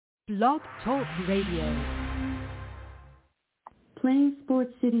Blog Talk Radio. Playing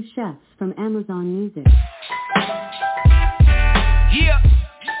Sports City Chefs from Amazon Music. Yeah.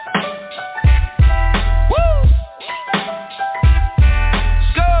 Woo.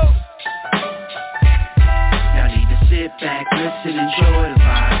 Let's go. Y'all need to sit back, listen, enjoy the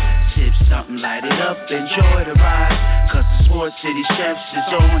vibe. Sip something, light it up, enjoy the ride. Cause the Sports City Chefs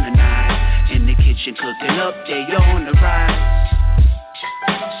is on tonight. In the kitchen cooking up, they on the rise.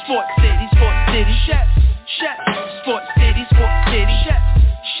 Sports City Chefs, chefs. Sports City Chefs,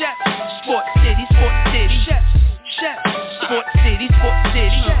 chefs. Sports City chefs, chefs. Sports City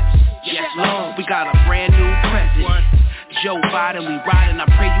chefs. Yes, Lord, we got a brand new president. Joe Biden, we riding, I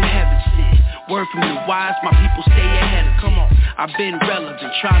pray you heaven sent. Word from the wise, my people stay ahead of. Come on, I've been relevant,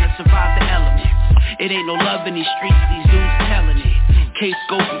 trying to survive the elements. It ain't no love in these streets, these dudes telling it. Case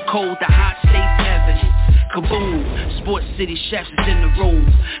go from cold to hot, states evidence. Kaboom, Sports City Chefs is in the room.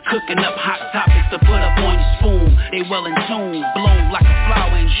 Cooking up hot topics to put up on your spoon. They well in tune, blown like a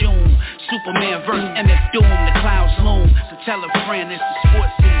flower in June. Superman vs. MF Doom, the clouds loom. So tell a friend it's the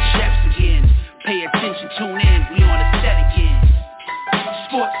Sports City Chefs again. Pay attention, tune in, we on the set again.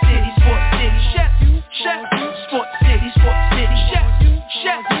 Sports City Chefs, chefs. Sports City chefs,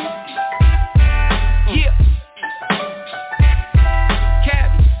 chefs. Yeah.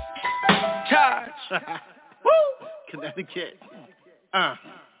 Cabby, Taj. Woo! Connecticut.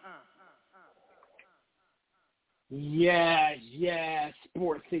 Yeah,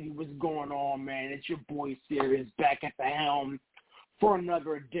 Sports City, what's going on, man? It's your boy Sirius back at the helm for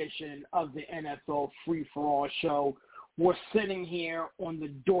another edition of the NFL Free-for-All show. We're sitting here on the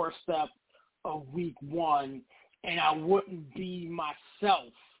doorstep of week one, and I wouldn't be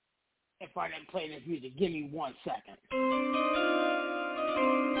myself if I didn't play this music. Give me 1 second.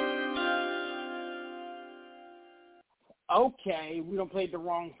 Okay, we done played the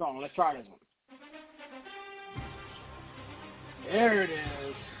wrong song. Let's try this one. There it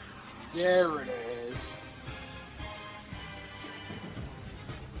is.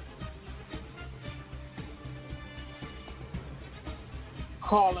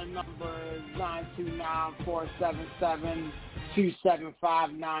 Calling number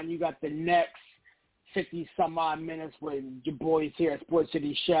 929-477-2759. You got the next 50-some-odd minutes with your boys here at Sports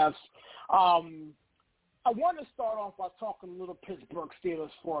City Chefs. I want to start off by talking a little Pittsburgh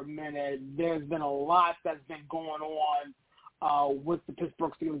Steelers for a minute. There's been a lot that's been going on with the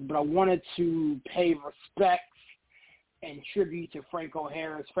Pittsburgh Steelers, but I wanted to pay respect and tribute to Franco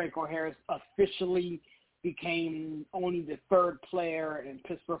Harris. Franco Harris officially became only the third player in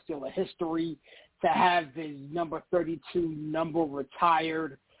Pittsburgh Steelers history to have his number 32 number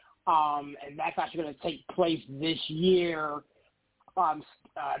retired, and that's actually going to take place this year.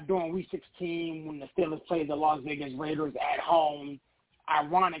 During Week 16 when the Steelers played the Las Vegas Raiders at home.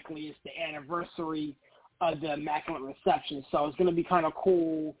 Ironically, it's the anniversary of the Immaculate Reception, so it's going to be kind of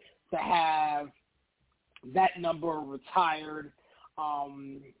cool to have that number retired.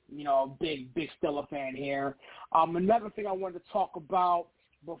 Big Steelers fan here. Another thing I wanted to talk about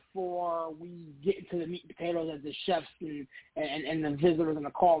before we get into the meat and potatoes as the chefs and the visitors and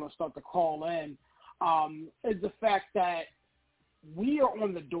the callers start to call in is the fact that we are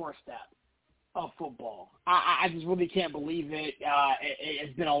on the doorstep of football. I just really can't believe it.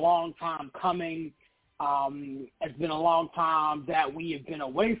 It's been a long time coming. It's been a long time that we have been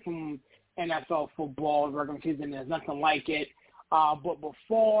away from NFL football. The regular season, there's nothing like it. But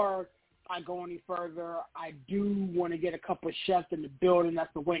before I go any further, I do want to get a couple of chefs in the building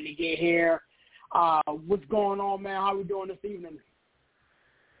that's been waiting to get here. What's going on, man? How are we doing this evening?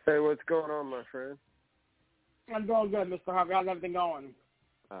 Hey, what's going on, my friend? I'm doing good, Mr. Harvey. How's everything going?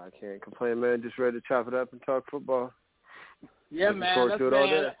 I can't complain, man. Just ready to chop it up and talk football. Yeah, Looking man. forward to it all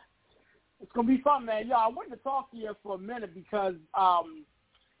day. It's going to be fun, man. I wanted to talk to you for a minute because, I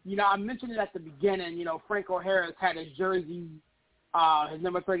mentioned it at the beginning. Franco Harris had his jersey, his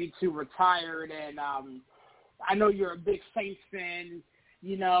number 32 retired, and I know you're a big Saints fan.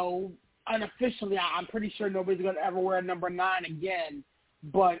 Unofficially, I'm pretty sure nobody's going to ever wear number 9 again.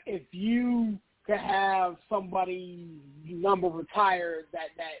 But if you to have somebody number retired that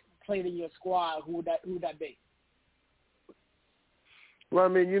played in your squad, who would that be? Well, I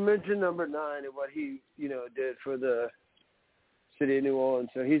mean, you mentioned number 9 and what he, did for the city of New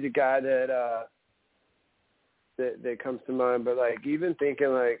Orleans. So he's a guy that comes to mind. But even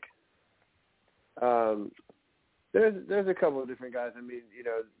thinking there's a couple of different guys. I mean,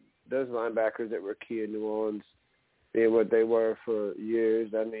 those linebackers that were key in New Orleans, being what they were for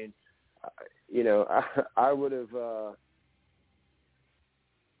years. I mean, I would have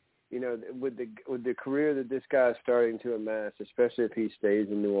you know, with the career that this guy's starting to amass, especially if he stays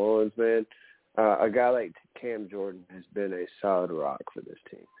in New Orleans, man, a guy like Cam Jordan has been a solid rock for this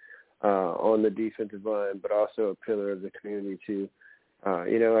team on the defensive line, but also a pillar of the community too.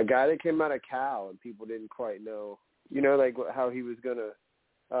 You know, a guy that came out of Cal and people didn't quite know, you know, like how he was going to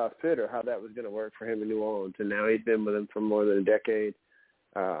fit or how that was going to work for him in New Orleans. And now he's been with him for more than a decade.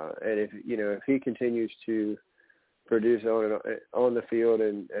 And if he continues to produce on the field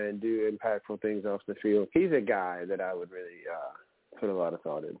and do impactful things off the field, he's a guy that I would really put a lot of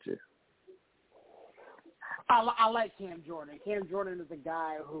thought into. I like Cam Jordan. Cam Jordan is a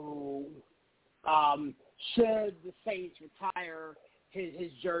guy who should the Saints retire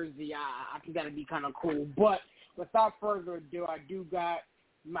his jersey, I think that would be kind of cool. But without further ado, I do got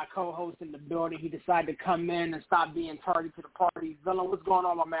my co-host in the building. He decided to come in and stop being tardy to the party. Villan, what's going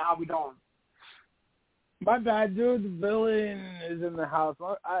on, my man? How we doing? My bad, dude. Villan is in the house.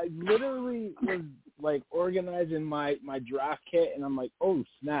 I literally was, like, organizing my draft kit, and I'm like, oh,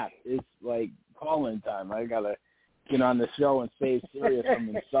 snap. It's, like, call-in time. I got to get on the show and save Sirius from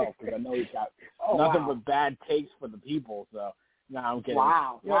himself because I know he's got nothing but bad takes for the people. So, no, I'm kidding.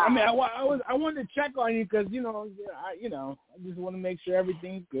 Wow. You know, I mean, I wanted to check on you because, I just want to make sure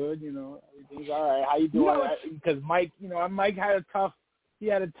everything's good. Everything's all right. How you doing? Because Mike, Mike had a tough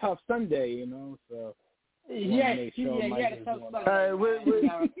Sunday. So. He had a tough Sunday.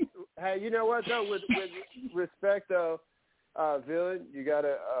 Hey, you know what though? With respect though, Villan, you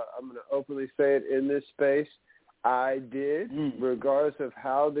gotta. I'm gonna openly say it in this space. I did, regardless of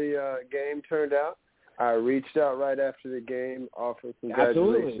how the game turned out. I reached out right after the game, offered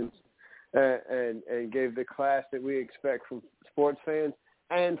congratulations, and gave the class that we expect from sports fans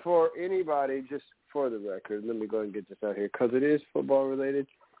and for anybody. Just for the record, let me go and get this out here because it is football related.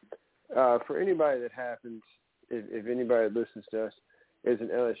 For anybody that happens, if anybody that listens to us is an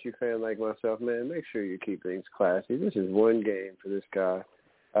LSU fan like myself, man, make sure you keep things classy. This is one game for this guy,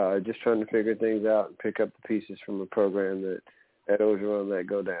 just trying to figure things out and pick up the pieces from a program that Ogeron let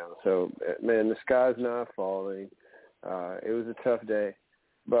go down. So, man, the sky's not falling. It was a tough day.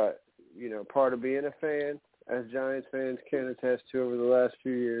 But, part of being a fan, as Giants fans can attest to over the last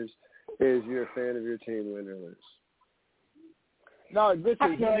few years, is you're a fan of your team, win or lose. No,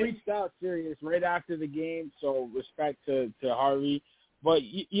 listen, he reached out serious right after the game, so respect to Harvey. But,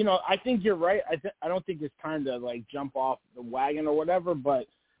 I think you're right. I don't think it's time to, like, jump off the wagon or whatever, but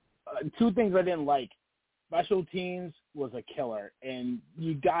two things I didn't like. Special teams was a killer, and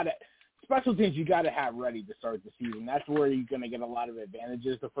special teams you got to have ready to start the season. That's where you're going to get a lot of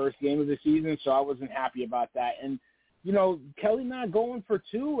advantages the first game of the season, so I wasn't happy about that. And, Kelly not going for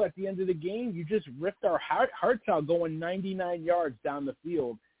two at the end of the game, you just ripped our hearts out going 99 yards down the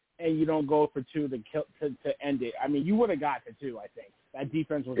field, and you don't go for two to end it. I mean, you would have got to two, I think. That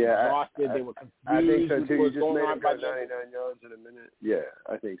defense was exhausted. They were confused. I think so, too. You just made them go 99 yards in a minute. Yeah,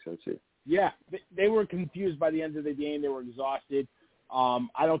 I think so, too. Yeah, they were confused by the end of the game. They were exhausted.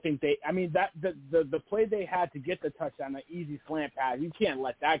 I don't think the play they had to get the touchdown, an easy slant pass, you can't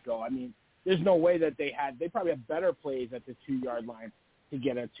let that go. I mean, there's no way that they probably have better plays at the 2-yard line to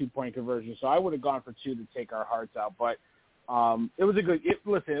get a 2-point conversion. So I would have gone for two to take our hearts out. But it was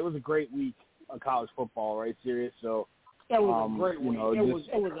a great week of college football, right? Serious. So it was a great week.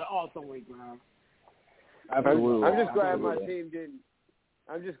 It was an awesome week, man. Absolutely. I'm just glad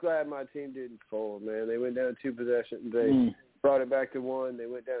my team didn't fold, man. They went down 2 possessions. They brought it back to 1. They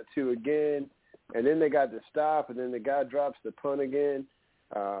went down 2 again, and then they got the stop, and then the guy drops the punt again.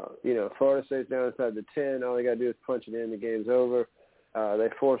 Florida State's down inside the 10. All they got to do is punch it in. The game's over. They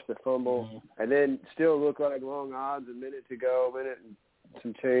forced the fumble, and then still look like long odds. A minute and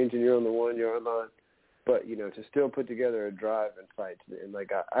some change, and you're on the 1-yard line. But to still put together a drive and fight, and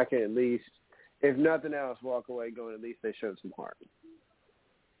like I can at least, if nothing else, walk away going, at least they showed some heart.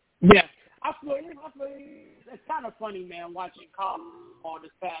 Yeah, I feel it's kind of funny, man, watching college football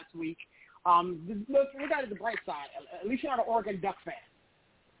this past week. Look, we got the bright side. At least you're not an Oregon Duck fan.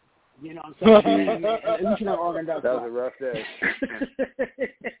 You know what I'm saying? At least you're not an Oregon Duck fan. That was a rough day.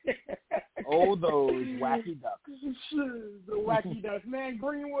 Oh, those wacky ducks. The wacky ducks. Man,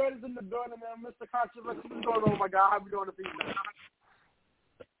 Greenwood is in the building, man. Mr. Controversy, what's going on, my guy? How we doing this evening?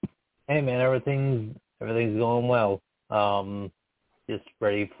 Hey, man, everything's going well. Just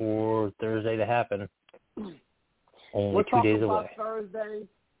ready for Thursday to happen. Only 2 days away.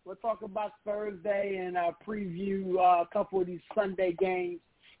 We'll talk about Thursday and preview a couple of these Sunday games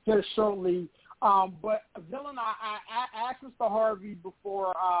here shortly. But Villan, I asked Mr. Harvey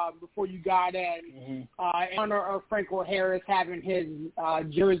before you got in, in honor of Franco Harris having his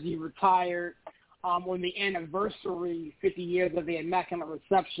jersey retired. on the anniversary, 50 years of the Immaculate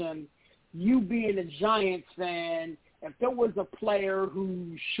Reception, you being a Giants fan, if there was a player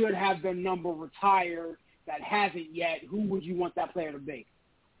who should have their number retired that hasn't yet, who would you want that player to be?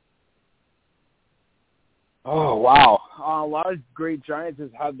 Oh, wow. A lot of great Giants has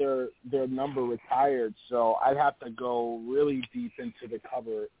had their number retired, so I'd have to go really deep into the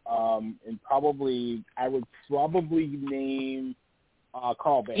cover. And I would probably name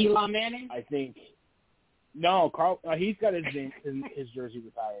Carl Banks. Eli Manning? I think. No, Carl. He's got his jersey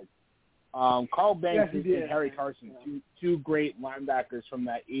retired. Carl Banks and Harry Carson, two great linebackers from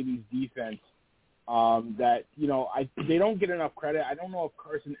that 80s defense. That they don't get enough credit. I don't know if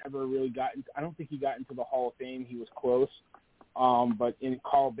Carson ever really I don't think he got into the Hall of Fame. He was close. But in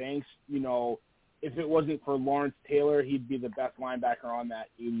Carl Banks, if it wasn't for Lawrence Taylor, he'd be the best linebacker on that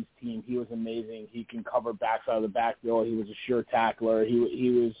 80s team. He was amazing. He can cover backs out of the backfield. He was a sure tackler.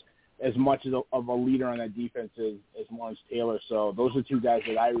 He was as much of a leader on that defense as Lawrence Taylor. So those are two guys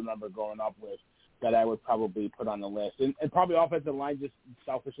that I remember growing up with that I would probably put on the list. And probably offensive line, just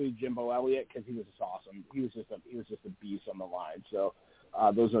selfishly, Jimbo Elliott, because he was just awesome. He was just a beast on the line. So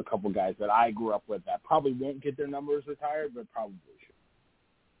those are a couple guys that I grew up with that probably won't get their numbers retired, but probably should.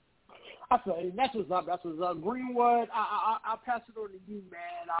 I feel you. That's what's up. Greenwood, I'll pass it over to you,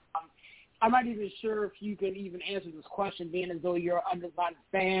 man. I'm not even sure if you can even answer this question, being as though you're an undecided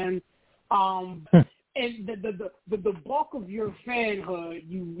fan. And the bulk of your fanhood,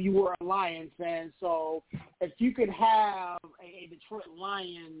 you were a Lions fan. So if you could have a Detroit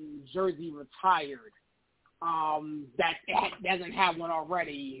Lions jersey retired that doesn't have one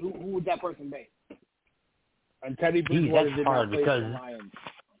already, who would that person be? And Teddy Bridgewater did not play for the Lions.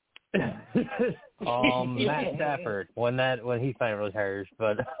 Matt Stafford when he finally retires,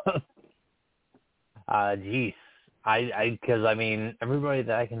 but geez, because everybody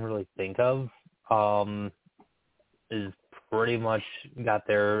that I can really think of is pretty much got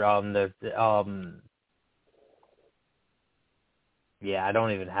their I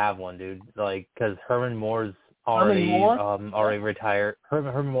don't even have one, dude. Like, because Herman Moore's already retired.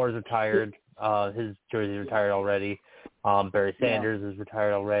 Herman Moore's retired. His jersey's retired already. Barry Sanders is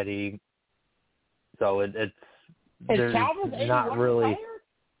retired already. So it's there's not really. Retired?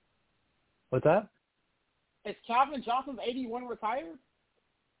 What's that? Is Calvin Johnson's 81 retired?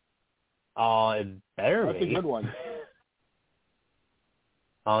 It better be. That's a good one.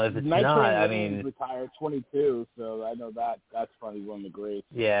 If it's not, retired 22, so I know that's probably one of the greats.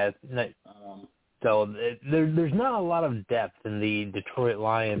 Yeah. So there's not a lot of depth in the Detroit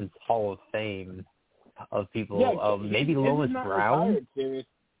Lions Hall of Fame of people. Yeah, maybe Lomas Brown. Retired,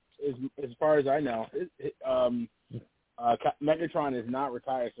 as far as I know, Megatron is not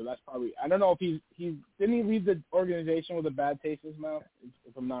retired, so that's probably. I don't know if he didn't he leave the organization with a bad taste in his mouth,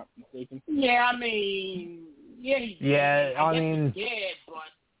 if I'm not mistaken. Yeah, he did, he did,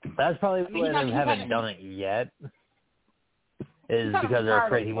 but that's probably why they haven't done it yet. Is because they're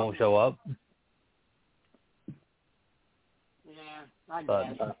afraid he won't show up. Yeah,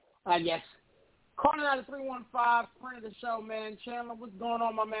 I guess. Calling out of 315, friend of the show, man. Chandler, what's going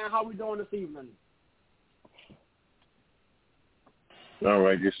on, my man? How we doing this evening? All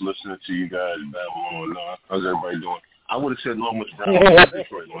right, just listening to you guys babble on. How's everybody doing? I would have said Lomas Brown for the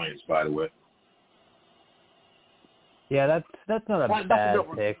Detroit Lions, by the way. Yeah, that's not a bad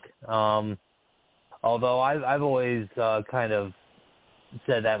pick. Although I've always kind of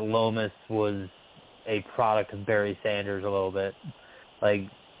said that Lomas was a product of Barry Sanders a little bit. Like,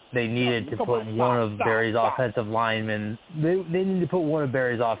 they needed to put one of Barry's offensive linemen. They needed to put one of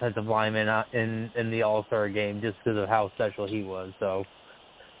Barry's offensive linemen in the All-Star game just because of how special he was. So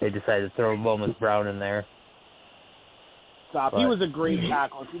they decided to throw Lomas Brown in there. Stop. He was a great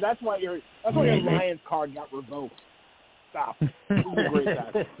tackle. See, that's why your Lions card got revoked. Stop. He was a great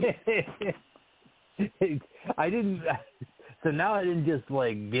tackle. I didn't. So now I didn't just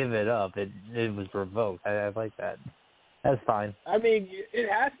give it up. It was revoked. I like that. That's fine. It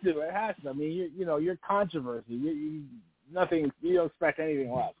has to. It has to. You're controversy. You don't expect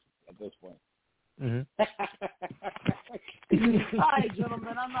anything less at this point. Mm-hmm. All right,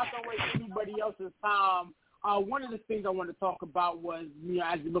 gentlemen. I'm not going to waste anybody else's time. One of the things I wanted to talk about was,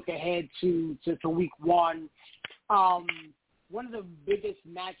 as we look ahead to week one, one of the biggest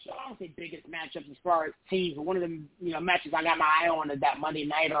matchups, I don't say biggest matchups as far as teams, but one of the matches I got my eye on is that Monday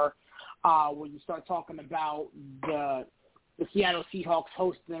nighter when you start talking about the Seattle Seahawks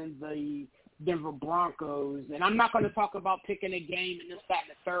hosting the Denver Broncos. And I'm not going to talk about picking a game and this, that,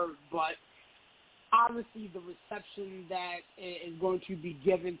 and the third, but obviously the reception that is going to be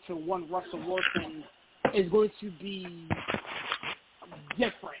given to one Russell Wilson is going to be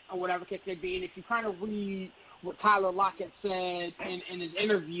different or whatever case may be. And if you kind of read what Tyler Lockett said in his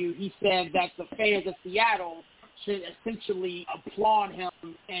interview, he said that the fans of Seattle should essentially applaud him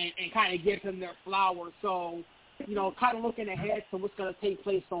and kind of give him their flowers. So, you know, kind of looking ahead to what's going to take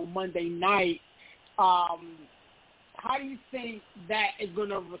place on Monday night, how do you think that is going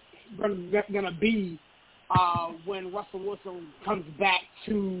to be when Russell Wilson comes back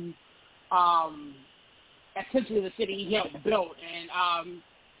to essentially the city he helped build? And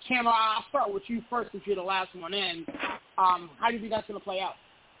Chandler, I'll start with you first since you're the last one in. How do you think that's going to play out?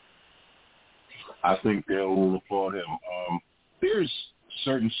 I think they'll applaud him. There's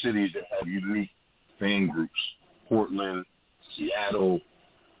certain cities that have unique fan groups. Portland, Seattle,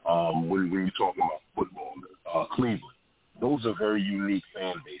 when you're talking about football, Cleveland. Those are very unique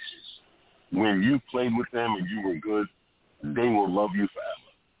fan bases. When you played with them and you were good, they will love you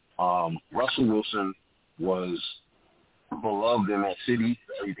forever. Russell Wilson was beloved in that city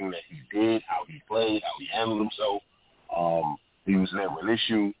for everything that he did, how he played, how he handled himself. He was never an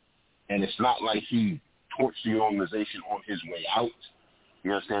issue. And it's not like he torched the organization on his way out.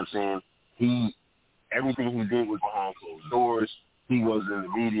 You understand what I'm saying? Everything he did was behind closed doors. He was in the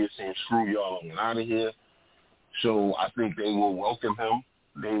media saying, screw y'all, I'm out of here. So I think they will welcome him.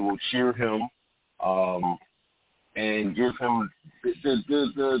 They will cheer him and give him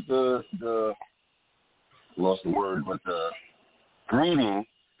the lost the word, but the greeting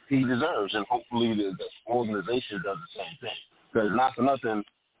he deserves. And hopefully the organization does the same thing. Because not for nothing,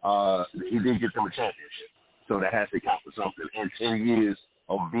 he did get them a championship. So that has to count for something. And 10 years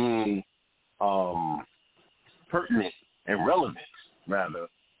of being pertinent and relevant, rather,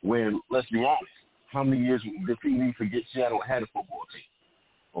 when, let's be honest, how many years did we forget Seattle had a football team?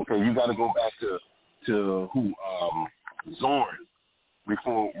 Okay, you got to go back to who, Zorn,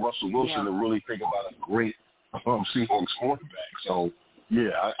 before Russell Wilson to really think about a great Seahawks quarterback. So,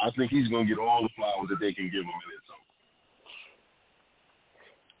 yeah, I think he's going to get all the flowers that they can give him in his own.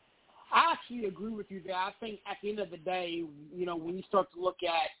 I actually agree with you there. I think at the end of the day, you know, when you start to look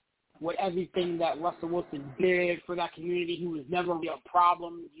at what everything that Russell Wilson did for that community, he was never really a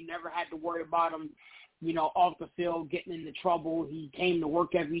problem. You never had to worry about him, you know, off the field getting into trouble. He came to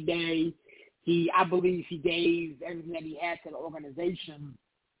work every day. I believe he gave everything that he had to the organization.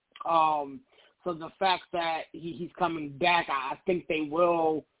 So the fact that he's coming back, I think they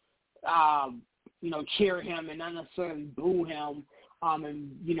will, you know, cheer him and not necessarily boo him.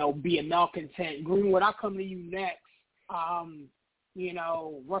 And, you know, be a malcontent. Greenwood, I'll come to you next. You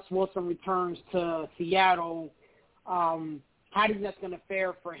know, Russ Wilson returns to Seattle. How do you think that's going to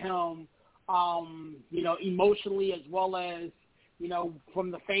fare for him, you know, emotionally as well as, you know,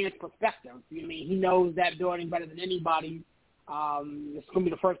 from the fans' perspective? I mean, he knows that building better than anybody. It's going to be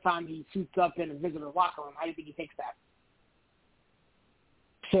the first time he suits up in a visitor locker room. How do you think he takes that?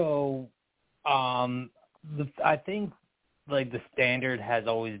 So, I think, like, the standard has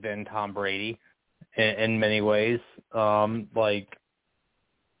always been Tom Brady in many ways.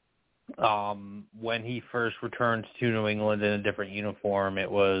 When he first returned to New England in a different uniform, it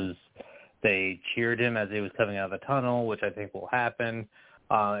was they cheered him as he was coming out of the tunnel, which I think will happen.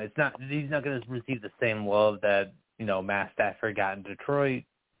 He's not going to receive the same love that, you know, Matt Stafford got in Detroit,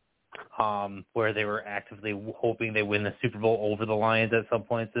 where they were actively hoping they win the Super Bowl over the Lions at some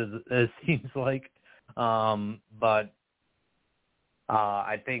points, it seems like. But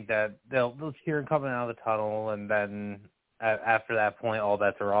I think that they'll cheer him coming out of the tunnel, and then after that point, all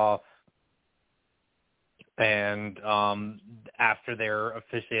bets are off. And after they're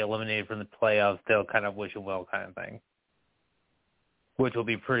officially eliminated from the playoffs, they'll kind of wish him well, kind of thing, which will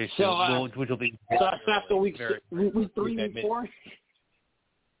be pretty soon. Which will be so after week 3 and 4.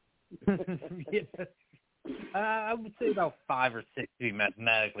 Yeah. I would say about 5 or 6 to be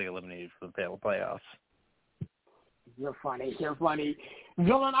mathematically eliminated from the playoffs. You're funny.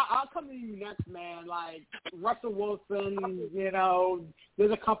 Villan, I'll come to you next, man. Like, Russell Wilson, you know,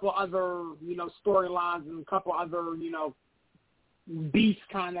 there's a couple other, you know, storylines and a couple other, you know, beasts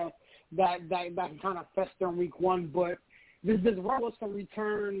kind of that can kind of fester in week 1. But this Russell Wilson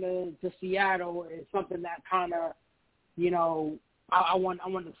return to Seattle is something that kind of, you know, I want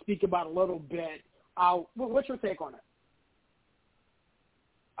to speak about a little bit. What's your take on it?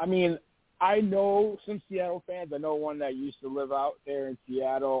 I mean, I know some Seattle fans. I know one that used to live out there in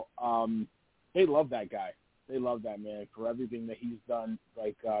Seattle. They love that guy. They love that man for everything that he's done,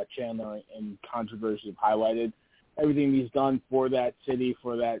 like Chandler and Controversy have highlighted. Everything he's done for that city,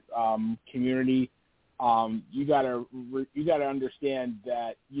 for that community. You gotta understand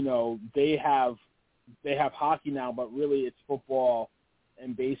that, you know, they have hockey now, but really it's football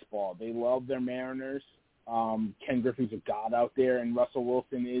and baseball. They love their Mariners. Ken Griffey's a god out there, and Russell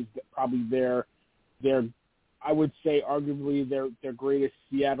Wilson is probably their I would say arguably their greatest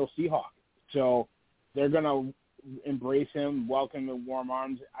Seattle Seahawk. So they're going to embrace him, welcome him with warm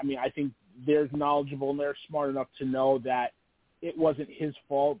arms. I mean, I think they're knowledgeable and they're smart enough to know that it wasn't his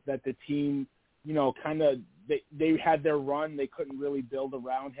fault that the team, kind of they had their run. They couldn't really build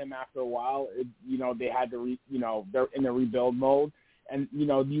around him after a while. They had to, they're in a rebuild mode. And,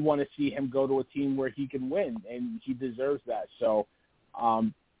 you want to see him go to a team where he can win, and he deserves that. So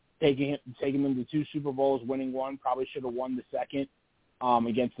taking him to 2 Super Bowls, winning one, probably should have won the second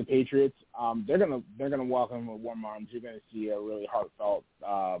against the Patriots. They're gonna welcome him with warm arms. You're gonna see a really heartfelt,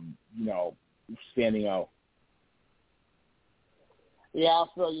 standing out. Yeah, I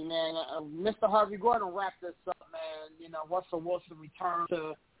feel you, man. Mr. Harvey, go ahead and wrap this up, man. Russell Wilson returned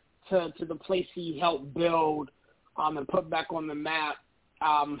to the place he helped build and put back on the map.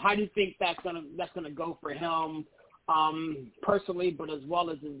 How do you think that's gonna go for him personally, but as well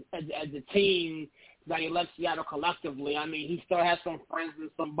as a team that he left Seattle collectively? I mean, he still has some friends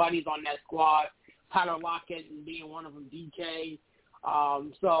and some buddies on that squad, Tyler Lockett and being one of them, DK.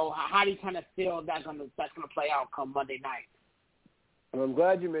 So how do you kind of feel that's gonna play out come Monday night? Well, I'm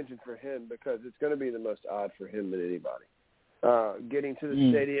glad you mentioned for him, because it's going to be the most odd for him than anybody. Getting to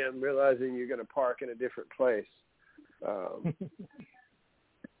the stadium, realizing you're going to park in a different place.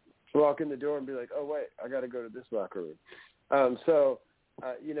 Walk in the door and be like, oh, wait, I got to go to this locker room.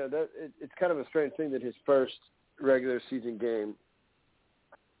 It's kind of a strange thing that his first regular season game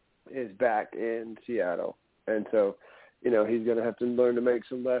is back in Seattle. And so, he's going to have to learn to make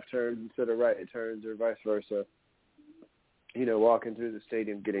some left turns instead of right turns, or vice versa. Walking through the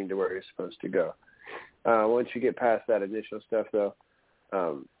stadium, getting to where you're supposed to go. Once you get past that initial stuff, though,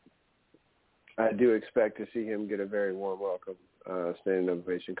 I do expect to see him get a very warm welcome, standing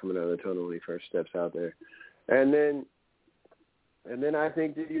ovation coming out of the tunnel when he first steps out there. And then I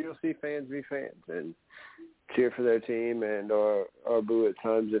think that you'll see fans be fans and cheer for their team and or boo at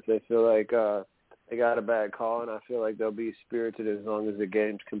times if they feel like they got a bad call, and I feel like they'll be spirited as long as the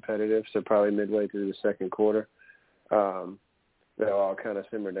game's competitive, so probably midway through the second quarter. They'll all kind of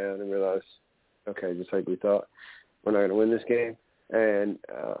simmer down and realize, okay, just like we thought, we're not going to win this game. And,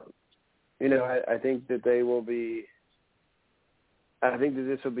 I think that I think that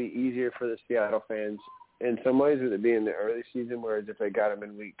this will be easier for the Seattle fans in some ways, with it being the early season, whereas if they got them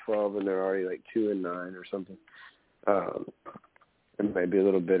in week 12 and they're already like 2-9 or something, it might be a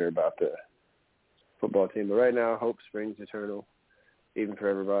little bitter about the football team. But right now, hope springs eternal, even for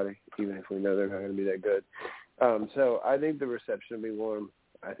everybody, even if we know they're not going to be that good. So I think the reception will be warm.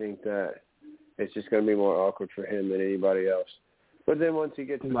 I think that it's just going to be more awkward for him than anybody else. But then once he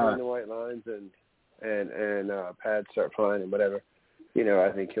gets between the white lines and pads start flying and whatever,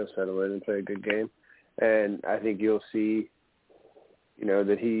 I think he'll settle in and play a good game. And I think you'll see,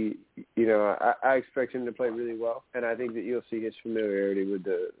 that he, I expect him to play really well. And I think that you'll see his familiarity with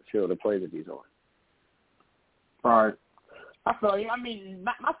the field of play that he's on. All right. I feel you. I mean,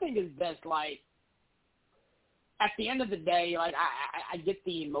 my thing is this, like, at the end of the day, like, I get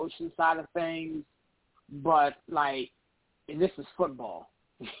the emotion side of things, but, like, this is football,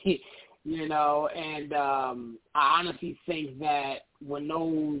 and I honestly think that when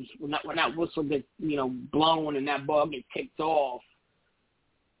that whistle gets, blown and that ball gets kicked off,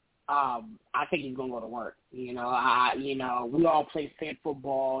 I think he's going to go to work. We all play fan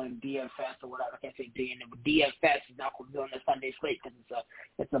football and DFS or whatever. I can't say D, and DFS is not going to be on the Sunday slate because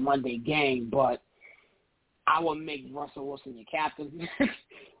it's a Monday game, but I will make Russell Wilson your captain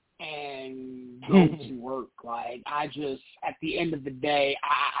and go to work. Like, I just, at the end of the day,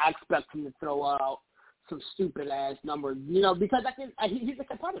 I expect him to throw out some stupid-ass numbers, because he's a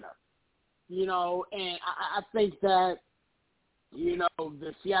competitor, and I think that,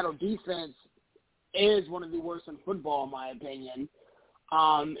 the Seattle defense is one of the worst in football, in my opinion.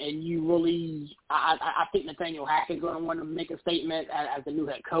 And you really, I think Nathaniel Hackett's going to want to make a statement as the new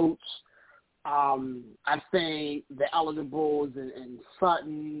head coach. I think the eligibles and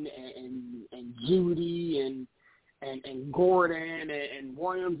Sutton and Judy and Gordon and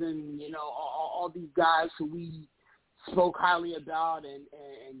Williams and all these guys who we spoke highly about and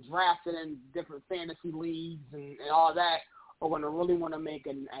drafted in different fantasy leagues and all that are going to really want to make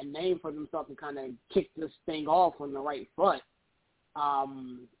a name for themselves and kind of kick this thing off on the right foot.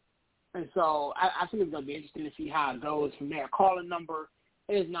 And so I think it's going to be interesting to see how it goes from there. Calling number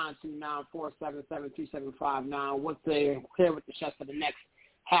is 929-477-2759. What's here with the chef for the next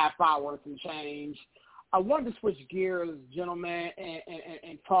half hour and change. I wanted to switch gears, gentlemen,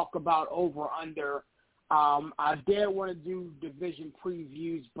 and talk about over-under. I did want to do division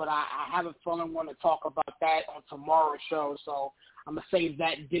previews, but I have a feeling I want to talk about that on tomorrow's show. So I'm gonna save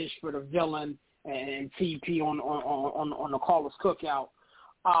that dish for the Villan and TP on the Callers Cookout.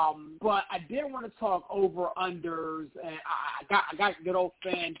 But I did want to talk over unders, and I got good old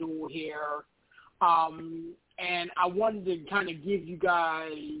FanDuel here. And I wanted to kind of give you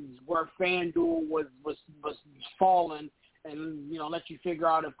guys where FanDuel was falling, and let you figure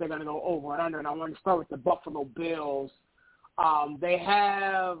out if they're going to go over and under. And I want to start with the Buffalo Bills. They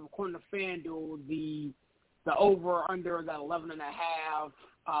have, according to FanDuel, the over under is at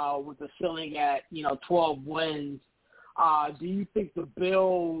 11.5, with the ceiling at 12 wins. Do you think the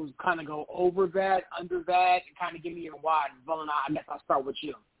Bills kind of go over that, under that, and kind of give me your why? Villan, I guess I'll start with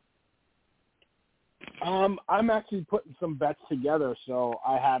you. I'm actually putting some bets together, so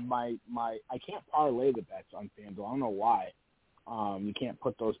I have my I can't parlay the bets on FanDuel. I don't know why. You can't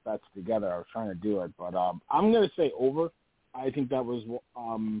put those bets together. I was trying to do it, but I'm going to say over. I think that was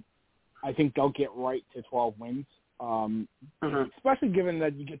I think they'll get right to 12 wins. Especially given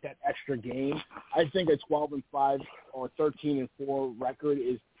that you get that extra game. I think a 12-5 or 13-4 record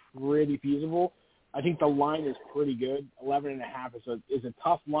is pretty feasible. I think the line is pretty good. 11.5 is a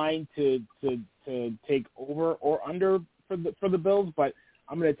tough line to take over or under for the Bills, but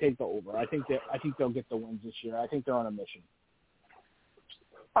I'm going to take the over. I think they'll get the wins this year. I think they're on a mission.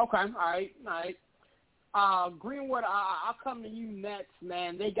 Okay, all right. Greenwood, I'll come to you next,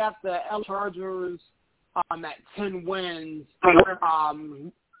 man. They got the LA Chargers at 10 wins,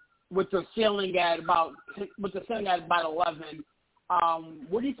 with the ceiling at about 11.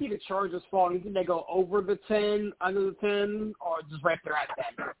 Where do you see the Chargers falling? Do you think they go over the 10, under the 10, or just right there at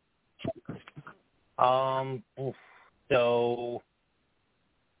 10? So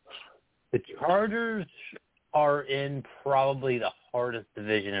the Chargers are in probably the hardest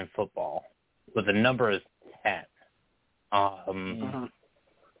division in football, but the number is 10.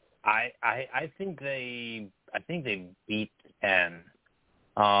 I think they beat 10.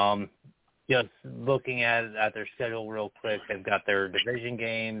 Just looking at their schedule real quick, they've got their division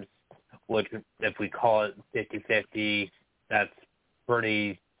games, which if we call it 50-50, that's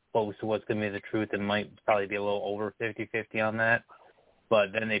pretty close to what's going to be the truth. It might probably be a little over 50-50 on that.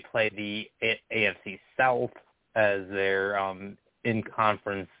 But then they play the AFC South as their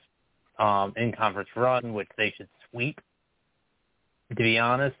in-conference run, which they should sweep, to be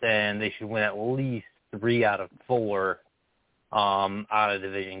honest, and they should win at least 3 out of 4 out of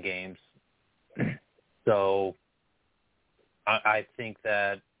division games. So I think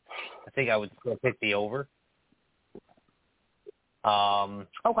I would still pick the over.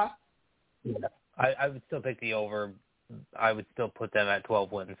 Okay. Yeah, I would still pick the over. I would still put them at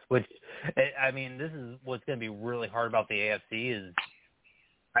 12 wins, which, I mean, this is what's going to be really hard about the AFC is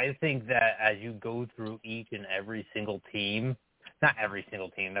I think that as you go through each and every single team, not every single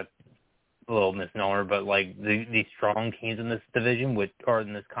team, that's a little misnomer, but like the strong teams in this division, or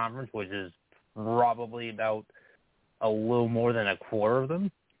in this conference, which is probably about a little more than a quarter of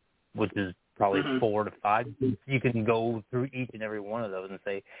them, which is probably 4 to 5. You can go through each and every one of those and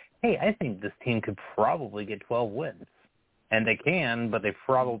say, hey, I think this team could probably get 12 wins. And they can, but they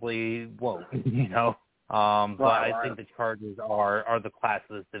probably won't, But I think the Chargers are the class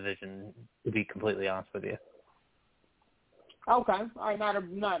of this division, to be completely honest with you. Okay. All right, not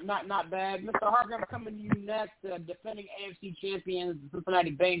bad. Mr. Harper, I'm coming to you next. Defending AFC champions, the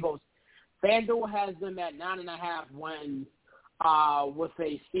Cincinnati Bengals. FanDuel has them at 9.5 wins, with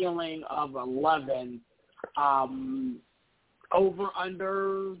a ceiling of 11. Over,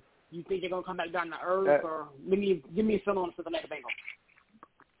 under, you think they're going to come back down to earth, or give me a feeling on the Cincinnati Bengals?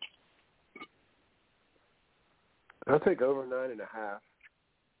 I'll take over 9.5.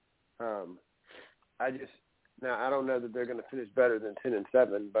 Now I don't know that they're going to finish better than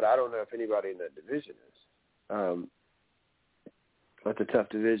 10-7, but I don't know if anybody in that division is. That's a tough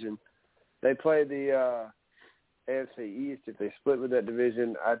division. They play the AFC East. If they split with that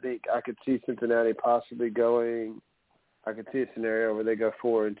division, I think I could see Cincinnati possibly going. I could see a scenario where they go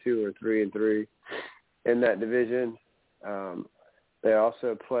 4-2 or 3-3 in that division. They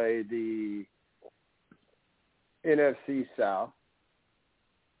also play the NFC South.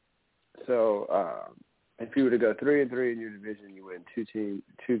 So if you were to go 3-3 in your division, you win 2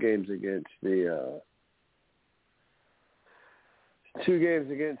 games against the 2 games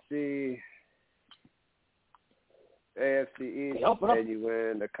against the AFC East, and you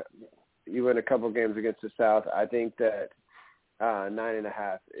win a couple games against the South. I think that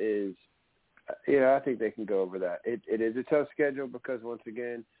 9.5 is, I think they can go over that. It is a tough schedule because once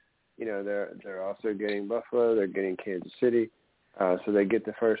again, they're also getting Buffalo, they're getting Kansas City, So they get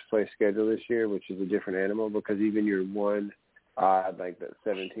the first place schedule this year, which is a different animal because even your one odd, like the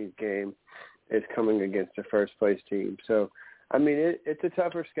 17th game, is coming against the first place team. So, I mean, it's a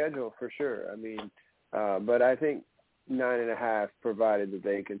tougher schedule for sure. I mean, but I think 9.5, provided that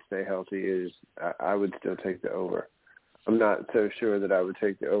they can stay healthy, is I would still take the over. I'm not so sure that I would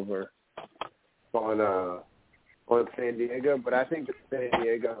take the over on San Diego, but I think that San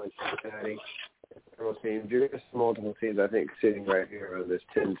Diego and Cincinnati, several teams, you're going to see multiple teams, I think, sitting right here on this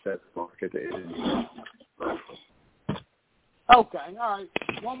 10-7 mark at the end of the year. Okay, all right.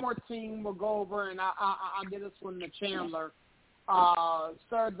 One more team we'll go over, and I'll get this one to Chandler.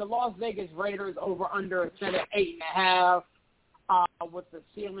 Sir, the Las Vegas Raiders over-under set at 8.5 with a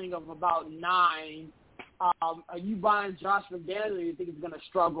ceiling of about 9. Are you buying Josh McDaniels, or do you think he's going to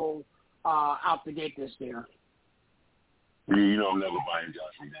struggle out the gate this year? You know I'm never buying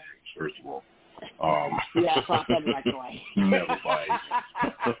Josh McDaniels, first of all. Yeah, so I said it right away. Never buying.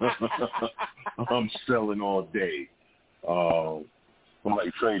 I'm selling all day. I'm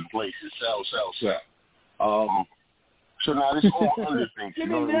like trading places. Sell. So now this whole under thing.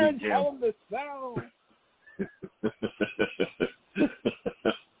 Get in there and tell them to sell.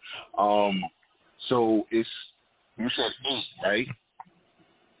 So it's, you said 8, right?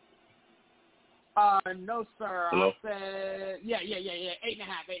 No, sir. Hello? I said, yeah. 8.5, yeah.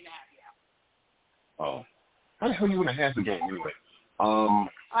 Oh. How the hell you win a half a game anyway? I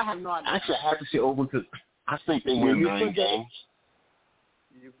have no idea. Actually, I have to say over because I think they win 9 games.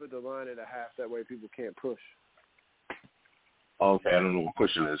 You put the line at 0.5, that way people can't push. Okay, I don't know what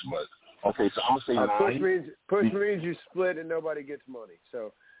pushing is, but okay, so I'm gonna say 9. Push means you split and nobody gets money.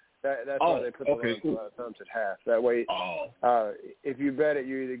 So that's why they put the line a lot of times at half. That way, if you bet it,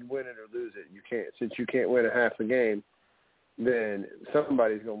 you either win it or lose it. You can't, since you can't win a half a game, then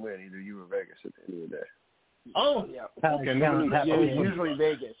somebody's gonna win, either you or Vegas at the end of the day. Oh, yeah. Okay, usually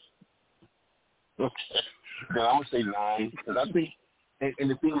Vegas. Okay, then I'm gonna say 9 because I think, and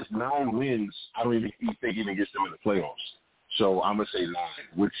the thing is, 9 wins. I don't even think even gets them in the playoffs. So I'm going to say 9,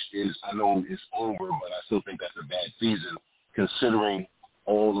 which is, I know it's over, but I still think that's a bad season considering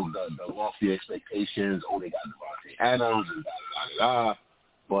all of the lofty expectations. Oh, they got Devontae Adams and da-da-da-da-da.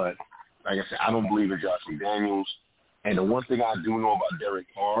 But like I said, I don't believe in Josh McDaniels. And the one thing I do know about Derek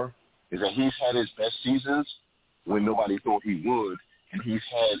Carr is that he's had his best seasons when nobody thought he would, and he's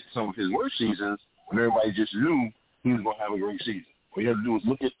had some of his worst seasons when everybody just knew he was going to have a great season. All you have to do is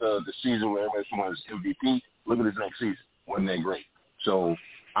look at the season where everybody won his MVP. Look at his next season. Wasn't that great? So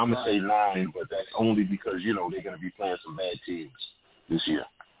I'm going to say 9, but that's only because, you know, they're going to be playing some bad teams this year.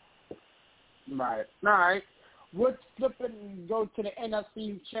 Right. All right. Let's flip it and go to the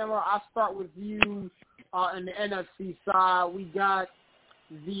NFC. Chandler, I'll start with you in the NFC side. We got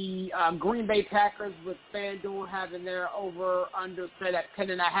the Green Bay Packers with FanDuel having their over-under set at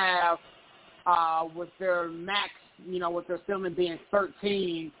 10.5 with their max, with their ceiling being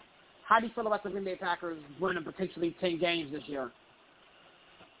 13. How do you feel about the Green Bay Packers winning potentially 10 games this year?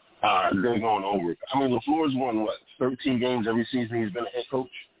 They're going over. I mean, LaFleur's won, 13 games every season he's been a head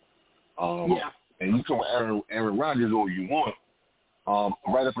coach? Yeah. And you talk about Aaron Rodgers all you want.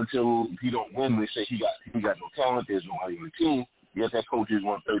 Right up until he don't win, they say he got no talent, there's nobody on the team, yet that coach has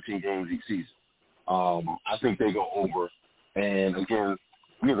won 13 games each season. I think they go over. And, again,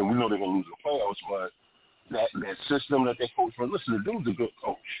 we know they're going to lose the playoffs, but that system that they coach for, listen, the dude's a good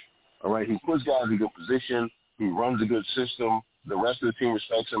coach. All right, he puts guys in good position. He runs a good system. The rest of the team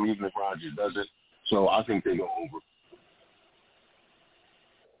respects him, even if Rodgers doesn't. So I think they go over.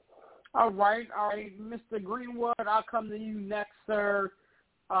 All right, Mr. Greenwood, I'll come to you next, sir.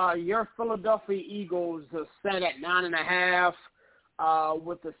 Your Philadelphia Eagles are set at 9.5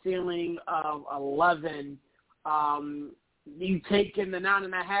 with a ceiling of 11. You taking the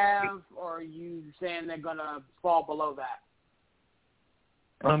 9.5, or are you saying they're gonna fall below that?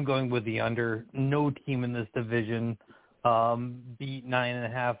 I'm going with the under. No team in this division beat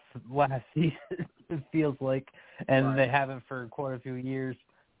 9.5 last season, it feels like, and they haven't for quite a few years.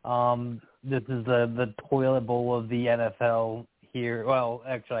 This is the toilet bowl of the NFL here. Well,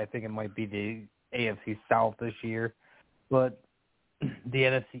 actually, I think it might be the AFC South this year, but the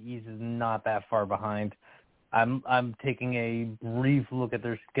NFC East is not that far behind. I'm taking a brief look at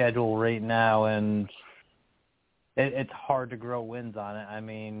their schedule right now, and it's hard to grow wins on it. I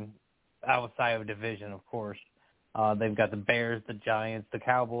mean, outside of division, of course. They've got the Bears, the Giants, the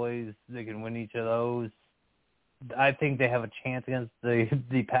Cowboys. They can win each of those. I think they have a chance against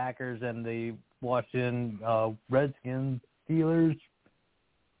the Packers and the Washington Redskins, Steelers.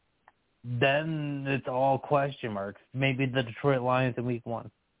 Then it's all question marks. Maybe the Detroit Lions in week 1.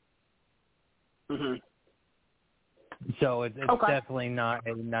 Mm-hmm. So it's definitely not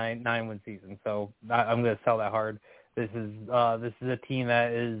a nine-win season. So I'm going to sell that hard. This is a team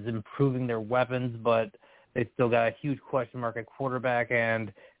that is improving their weapons, but they still got a huge question mark at quarterback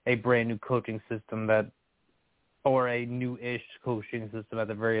and a brand new coaching system or a new-ish coaching system at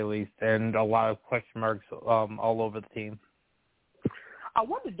the very least, and a lot of question marks all over the team. I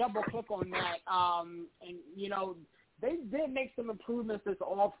want to double-click on that. They did make some improvements this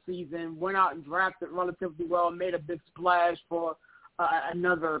offseason, went out and drafted relatively well, made a big splash for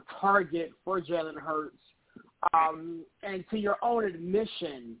another target for Jalen Hurts. And to your own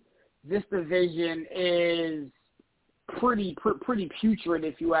admission, this division is pretty putrid,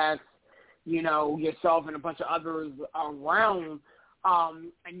 if you ask, yourself and a bunch of others around.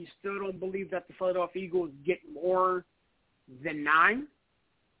 And you still don't believe that the Philadelphia Eagles get more than 9?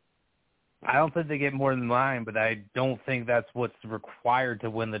 I don't think they get more than 9, but I don't think that's what's required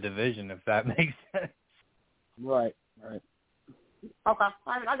to win the division, if that makes sense. Right. Okay.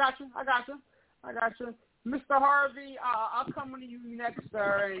 I got you. Mr. Harvey, I'll come to you next,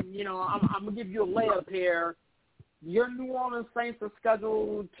 sir, and, I'm going to give you a layup here. Your New Orleans Saints are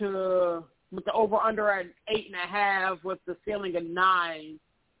scheduled with the over-under at 8.5 with the ceiling at 9.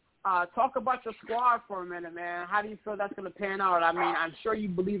 Talk about your squad for a minute, man. How do you feel that's going to pan out? I mean, I'm sure you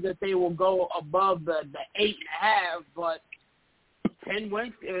believe that they will go above the 8.5, but 10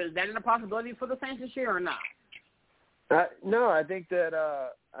 wins, is that a possibility for the Saints this year or not? No, I think that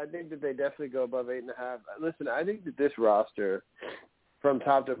they definitely go above 8.5. Listen, I think that this roster, from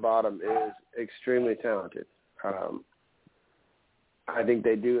top to bottom, is extremely talented. I think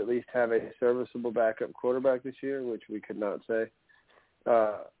they do at least have a serviceable backup quarterback this year, which we could not say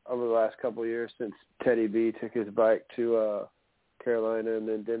over the last couple of years since Teddy B took his bike to Carolina and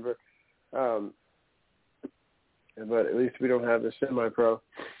then Denver. But at least we don't have the semi-pro.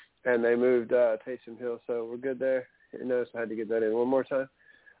 And they moved Taysom Hill, so we're good there. Notice I had to get that in one more time.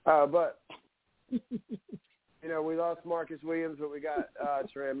 But, we lost Marcus Williams, but we got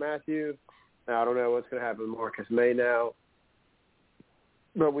Tyrann Mathieu. Now, I don't know what's going to happen with Marcus May now.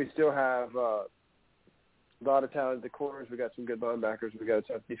 But we still have a lot of talent at the corners. We got some good linebackers. We got a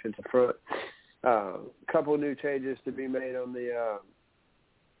tough defensive front. A couple of new changes to be made on the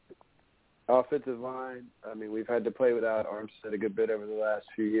offensive line. I mean, we've had to play without Armstead a good bit over the last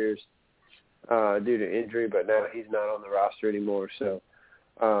few years due to injury, but now he's not on the roster anymore. So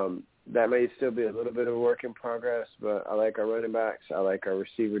that may still be a little bit of a work in progress, but I like our running backs. I like our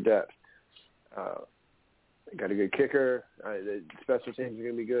receiver depth. Got a good kicker. The special teams are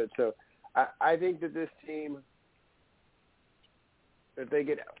going to be good. So I think that this team, if they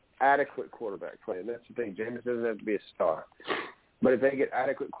get adequate quarterback play, and that's the thing, Jameis doesn't have to be a star, but if they get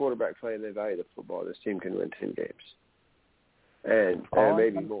adequate quarterback play and they value the football, this team can win 10 games and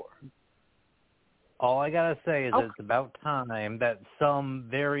maybe more. All I got to say is that it's about time that some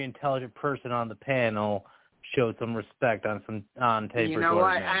very intelligent person on the panel showed some respect on Teddy Bridgewater. You know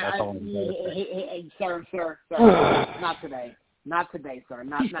what? That's all I'm saying. Sir. Not today, sir.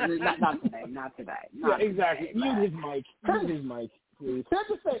 Not today. Yeah, exactly. Mute his mic, please.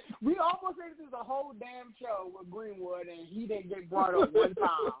 Just say, we almost made it through the whole damn show with Greenwood, and he didn't get brought up one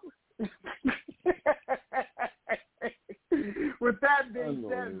time. With that being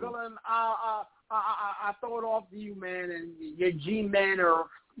said, Villan, I throw it off to you, man, and your G-men are,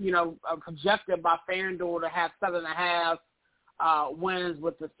 projected by FanDuel to have 7.5 wins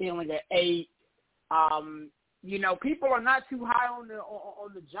with the ceiling at 8. People are not too high on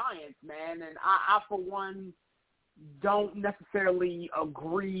the Giants, man, and I for one don't necessarily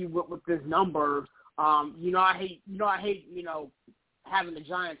agree with this number. I hate having the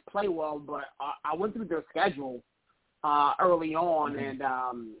Giants play well, but I went through their schedule early on, and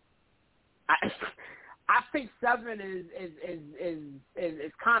I think 7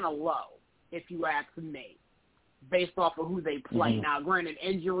 is kind of low, if you ask me, based off of who they play. Mm-hmm. Now, granted,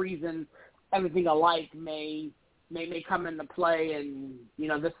 injuries and everything alike may come into play, and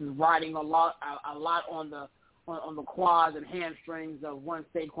this is riding a lot on the quads and hamstrings of one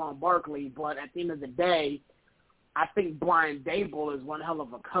Saquon Barkley. But at the end of the day, I think Brian Daboll is one hell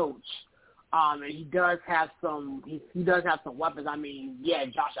of a coach. And he does have some weapons. I mean, yeah,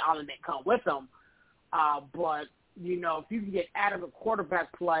 Josh Allen didn't come with him. But, if you can get adequate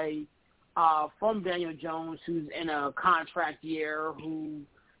quarterback play from Daniel Jones, who's in a contract year, who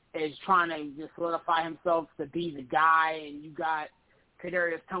is trying to just solidify himself to be the guy, and you got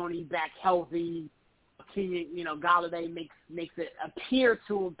Kadarius Toney back healthy, Galladay makes it appear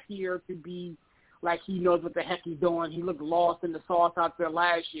to be like he knows what the heck he's doing. He looked lost in the sauce out there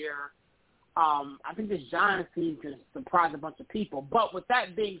last year. I think this Giants team can surprise a bunch of people. But with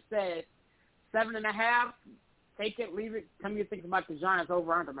that being said, 7.5, Take it, leave it. Tell me what you think about the Giants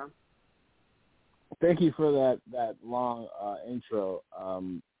over under, man. Thank you for that long intro.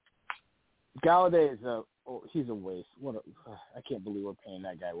 Galladay is he's a waste. I can't believe we're paying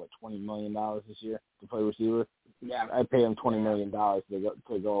that guy $20 million this year to play receiver. Yeah, I pay him $20 million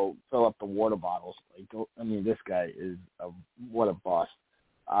to go fill up the water bottles. This guy is what a bust.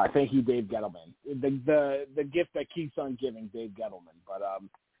 Thank you, Dave Gettleman. The gift that keeps on giving, Dave Gettleman. But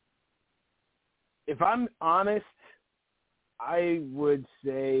if I'm honest, I would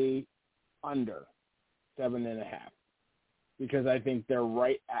say under 7.5 because I think they're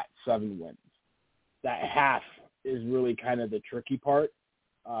right at 7 wins. That half is really kind of the tricky part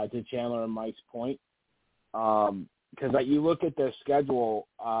to Chandler and Mike's point. Because you look at their schedule,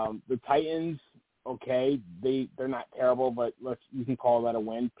 the Titans, okay, they're not terrible, but you can call that a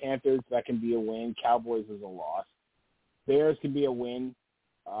win. Panthers, that can be a win. Cowboys is a loss. Bears can be a win.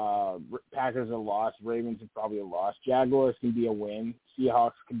 Packers are a loss. Ravens are probably a loss. Jaguars can be a win.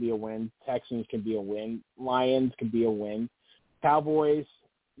 Seahawks can be a win. Texans can be a win. Lions can be a win. Cowboys,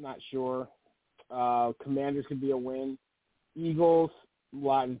 not sure. Commanders can be a win. Eagles, a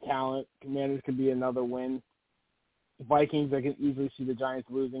lot of talent. Commanders could be another win. Vikings, I can easily see the Giants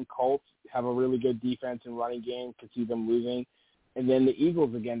losing. Colts have a really good defense and running game. Could see them losing. And then the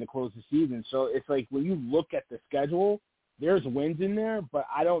Eagles again to close the season. So it's like when you look at the schedule, there's wins in there, but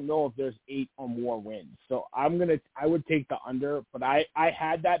I don't know if there's 8 or more wins. So I would take the under, but I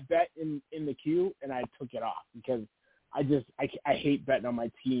had that bet in the queue and I took it off because I hate betting on my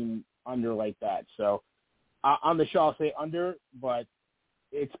team under like that. So on the show I'll say under, but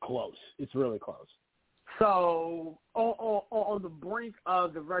it's close. It's really close. So on the brink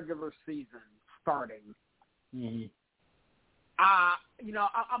of the regular season starting, mm-hmm.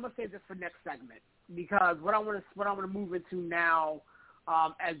 I'm gonna say this for next segment because what I want to move into now,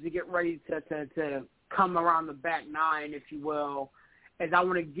 as we get ready to come around the back nine, if you will, is I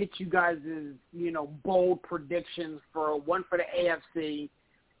want to get you guys' bold predictions for one for the AFC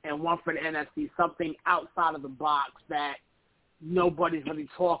and one for the NFC, something outside of the box that nobody's really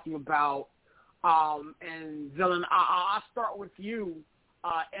talking about. And Villan, I'll start with you.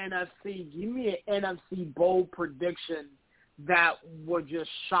 NFC, give me an NFC bold prediction that would just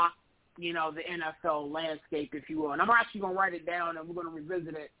shock, the NFL landscape, if you will. And I'm actually going to write it down, and we're going to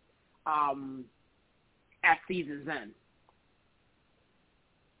revisit it at season's end.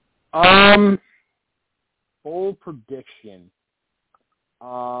 Bold prediction.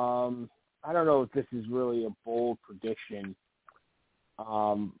 I don't know if this is really a bold prediction,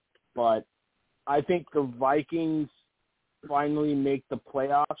 but I think the Vikings finally make the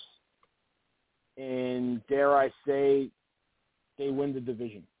playoffs, and dare I say, they win the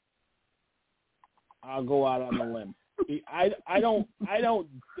division. I'll go out on a limb. I don't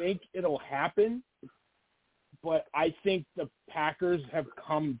think it'll happen, but I think the Packers have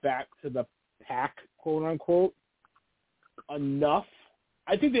come back to the pack, quote unquote, enough.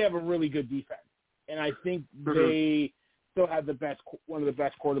 I think they have a really good defense, and I think they still have one of the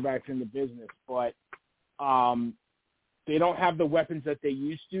best quarterbacks in the business, but they don't have the weapons that they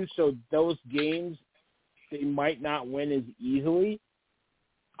used to, so those games they might not win as easily.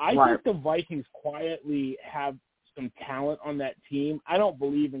 I think the Vikings quietly have some talent on that team. I don't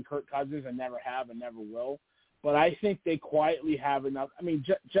believe in Kirk Cousins. I never have and never will. But I think they quietly have enough. I mean,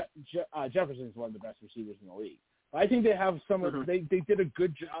 Jefferson is one of the best receivers in the league. But I think they have some of they did a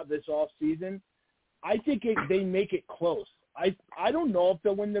good job this offseason. I think they make it close. I don't know if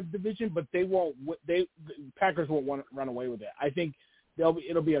they'll win the division, but they won't. The Packers won't run away with it. I think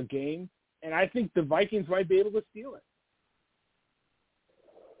it'll be a game, and I think the Vikings might be able to steal it.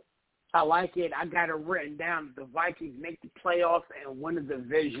 I like it. I got it written down. The Vikings make the playoffs and win the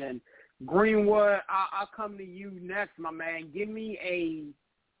division. Greenwood, I'll come to you next, my man. Give me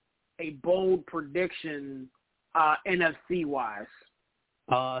a bold prediction, NFC-wise.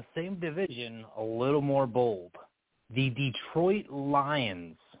 Same division, a little more bold. The Detroit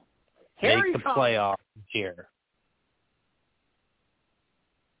Lions make the playoffs this year.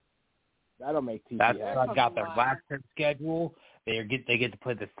 That'll make TV. I've got their last schedule. They get to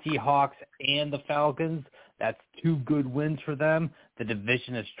play the Seahawks and the Falcons. That's 2 good wins for them. The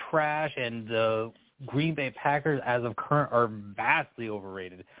division is trash, and the Green Bay Packers, as of current, are vastly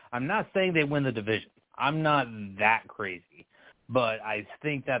overrated. I'm not saying they win the division. I'm not that crazy, but I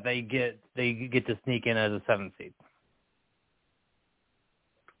think that they get to sneak in as a 7th seed.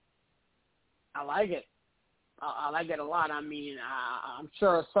 I like it. I like it a lot. I mean, I'm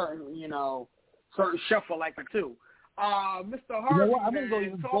sure a certain chef will like it too. Mr. Harvey, you know what? I'm going to go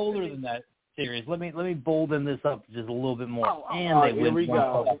even bolder than that series. Let me bolden this up just a little bit more. They win.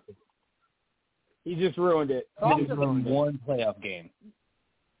 He just ruined it. They just won one playoff game.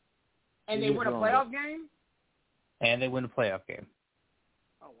 And they win a playoff game? And they win a playoff game.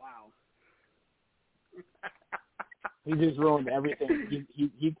 Oh, wow. He just ruined everything.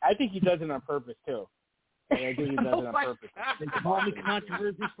 He I think he does it on purpose, too. I think he does it on purpose. They call me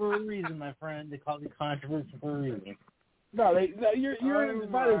controversy for a reason, my friend. They call me controversy for a reason. No, you're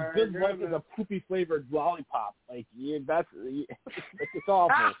about as good luck as a poopy flavored lollipop. Like it's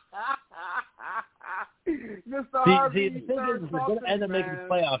awful. Mr. Harvey, the thing is, we're going to end up making the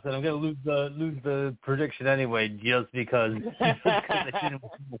playoffs, and I'm going to lose the prediction anyway, just because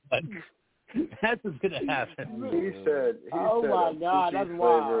that's what's going to happen. He said, "Oh my God, that's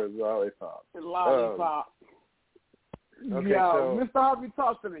wild." Lollipop. Lollipop. Okay, Yo, so Mr. Harvey,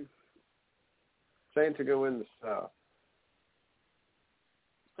 talk to me. Saints are going to win the South.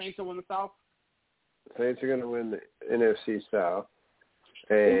 Saints will win the South? Saints are going to win the NFC South.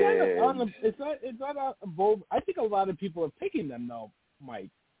 Is that a bold? I think a lot of people are picking them, though, Mike.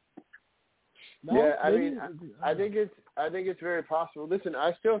 No, yeah, I think it's very possible. Listen,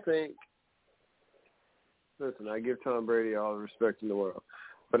 I still think. Listen, I give Tom Brady all the respect in the world,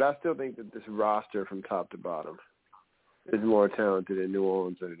 but I still think that this roster from top to bottom is more talented in New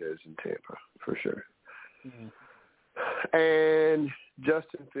Orleans than it is in Tampa, for sure. Mm-hmm. And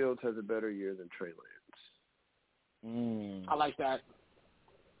Justin Fields has a better year than Trey Lance. I like that.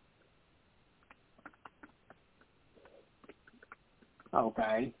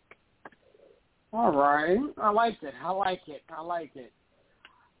 Okay. All right. I like it.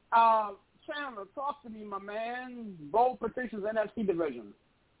 Chandler, talk to me, my man. Bold predictions, NFC division.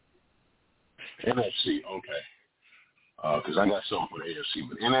 NFC, okay. Because I got something for the AFC.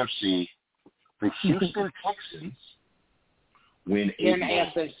 But NFC, the Houston Texans win 8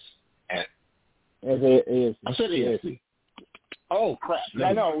 games. I said AFC. Oh, crap.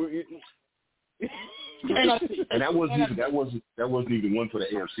 I know. And that wasn't even one for the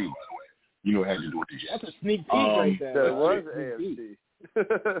AFC, by the way. You know, it had to do with the Jets. That's a sneak peek right there. That was AFC.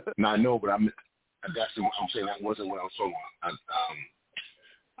 No, I know, but I'm saying that wasn't what I was talking about.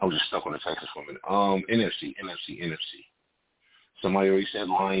 I was just stuck on the Texans for a minute. NFC. Somebody already said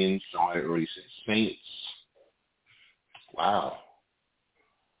Lions. Somebody already said Saints. Wow.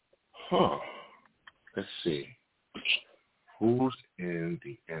 Huh. Let's see. Who's in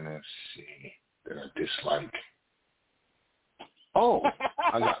the NFC that I dislike? Oh,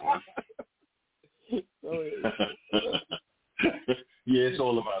 I got one. Yeah, it's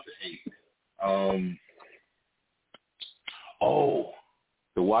all about the hate.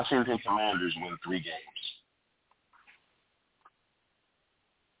 The Washington Commanders win 3 games.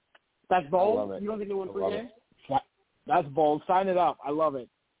 That's bold? You don't think they win 3 games? That's bold. Sign it up. I love it.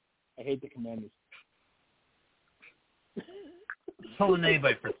 I hate the Commanders. Telling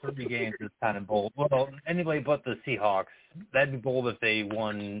anybody for 3 games is kind of bold. Well, anybody but the Seahawks. That'd be bold if they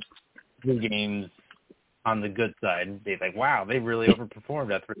won 3 games on the good side. They'd be like, wow, they really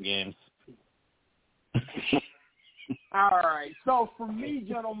overperformed at 3 games. All right. So for me,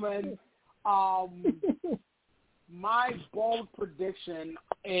 gentlemen, my bold prediction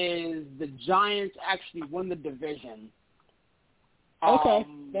is the Giants actually win the division. Okay.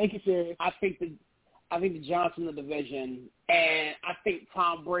 Thank you, Sirius. I think the Giants win the division, and I think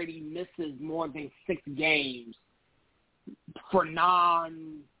Tom Brady misses more than 6 games for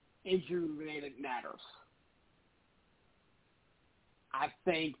non-injury-related matters. I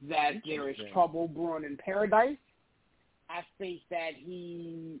think that there is trouble brewing in paradise. I think that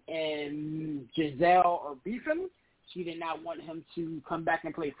he and Giselle are beefing. She did not want him to come back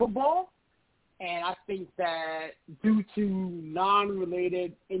and play football. And I think that due to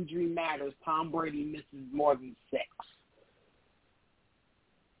non-related injury matters, Tom Brady misses more than 6.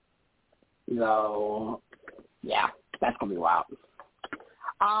 So, yeah, that's going to be wild.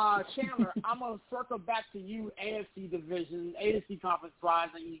 Chandler, I'm going to circle back to you, AFC conference wise.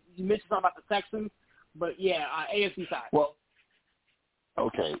 You mentioned something about the Texans, but yeah, AFC side. Well,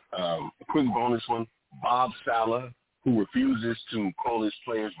 okay, quick bonus one. Bob Saleh, who refuses to call his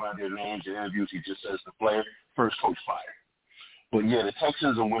players by their names in interviews, he just says the player, first coach fired. But yeah, the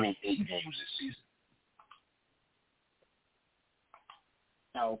Texans are winning 8 games this season.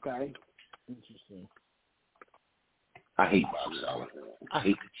 Okay. Interesting. I hate Bob Saleh. I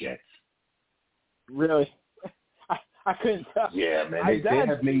hate the Jets. Really? I couldn't tell. Yeah, man. They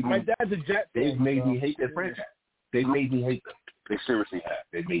have made me. My dad's a Jet fan. They've made me hate their franchise. They've made me hate them. They seriously have.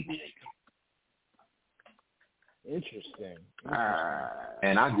 They've made me hate them. Interesting.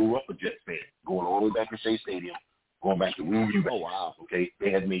 And I grew up a Jets fan, going all the way back to Shea Stadium, going back to Wing U. Oh, wow. Okay?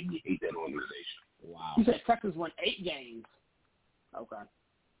 They had made me hate that organization. Wow. You said Texas won 8 games. Okay.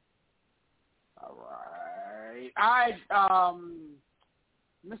 All right.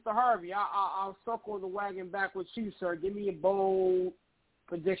 Mr. Harvey, I'll circle the wagon back with you, sir. Give me a bold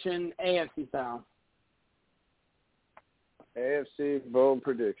prediction, AFC style. AFC bold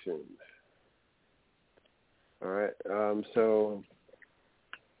predictions. All right. So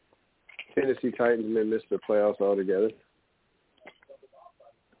Tennessee Titans may miss the playoffs altogether.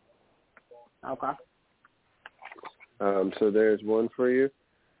 Okay. So there's one for you.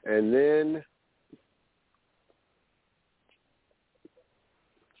 And then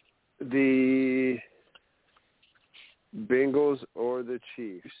the Bengals or the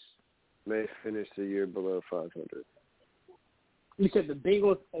Chiefs may finish the year below 500. You said the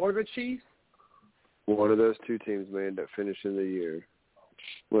Bengals or the Chiefs? One of those two teams may end up finishing the year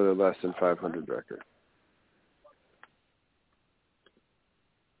with a less than 500 record.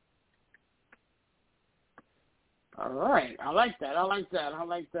 All right. I like that.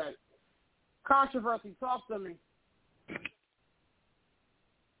 Controversy, talk to me.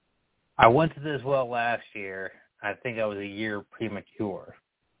 I went to this well last year. I think I was a year premature.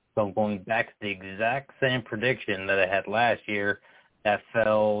 So I'm going back to the exact same prediction that I had last year that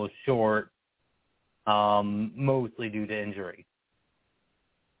fell short, mostly due to injury.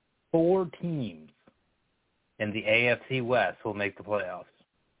 4 teams in the AFC West will make the playoffs.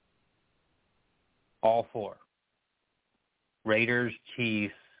 All 4. Raiders,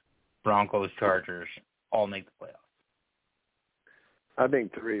 Chiefs, Broncos, Chargers, all make the playoffs. I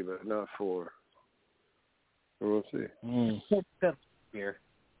think 3, but not 4. We'll see. Here,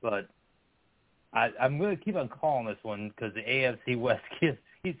 but I'm going to keep on calling this one because the AFC West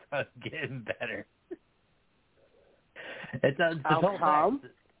keeps on getting better. They've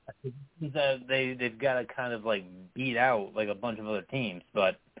got to kind of like beat out like a bunch of other teams,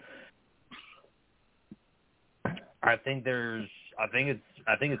 but I think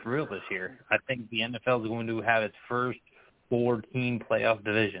it's real this year. I think the NFL is going to have its first 4-team playoff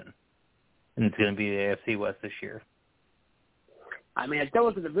division, and it's going to be the AFC West this year. I mean, if there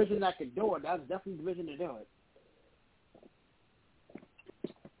was a division that could do it, that's definitely the division to do it.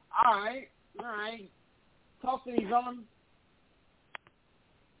 All right. Talk to me, Villan.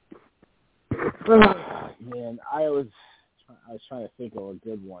 Man, I was trying to think of a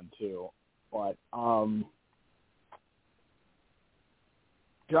good one too, but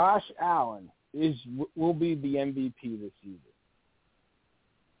Josh Allen will be the MVP this season.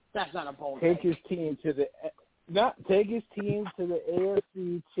 That's not a bold take his team to the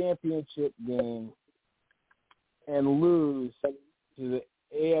AFC Championship game and lose to the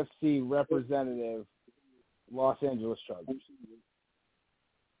AFC representative Los Angeles Chargers.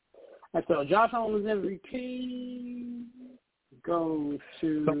 And so Josh Allen's MVP goes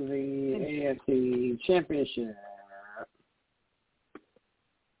to the AFC Championship,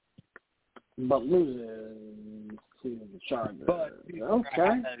 but loses to the Chargers.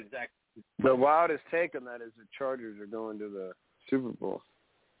 Okay. The wildest take on that is the Chargers are going to the Super Bowl.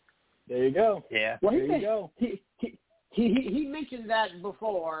 There you go. Yeah. Well, there you go. He mentioned that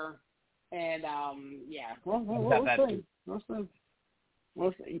before, and yeah.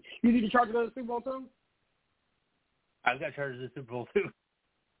 We'll see. You need the Chargers to go to the Super Bowl too? I've got Chargers to the Super Bowl too.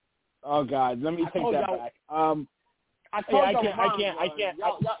 Oh God, let me take that back. I can't.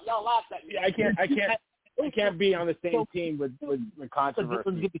 Y'all laughed at me. I can't be on the same team with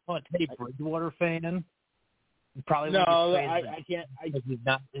controversy. Let's get a Bridgewater fan. Probably no, I can't. He's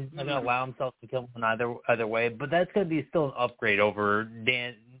not going to allow himself to kill one either way. But that's going to be still an upgrade over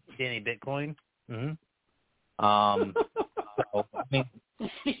Danny Bitcoin. Mm-hmm. So, I mean,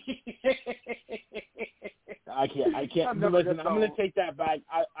 I can't. Listen, I'm going to take that back.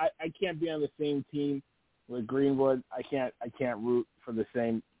 I can't be on the same team with Greenwood. I can't root for the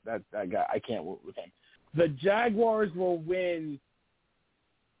same that guy. I can't root with him. The Jaguars will win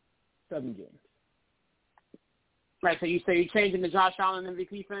 7 games. Right. So you say you're changing the Josh Allen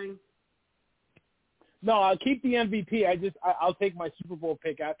MVP thing? No, I'll keep the MVP. I'll take my Super Bowl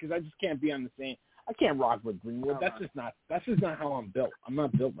pick out because I just can't be on the same. I can't rock with Greenwood. That's just not how I'm built. I'm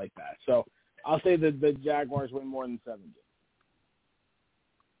not built like that. So I'll say that the Jaguars win more than 7 games.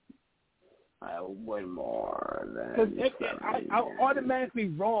 I'll win more than. I'm automatically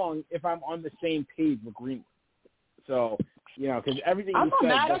wrong if I'm on the same page with Greenwood. So because everything you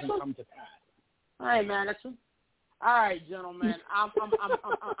said doesn't come to pass. All right, man. All right, gentlemen. I'm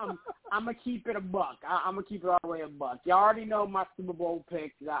gonna keep it a buck. I'm gonna keep it all the way a buck. You already know my Super Bowl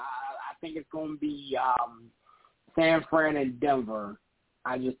picks. I think it's gonna be San Fran and Denver.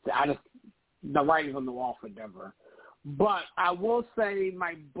 I just the writing's on the wall for Denver. But I will say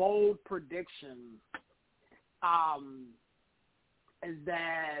my bold prediction. is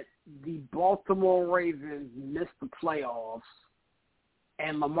that the Baltimore Ravens missed the playoffs,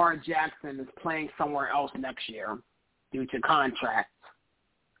 and Lamar Jackson is playing somewhere else next year due to contract.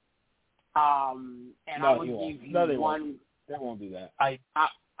 And no, I would give you they one. They won't do that. I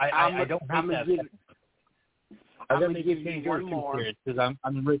don't hate that. I'm going to give you one more because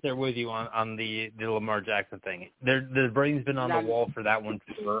I'm right there with you on the Lamar Jackson thing. The brain's been on the wall for that one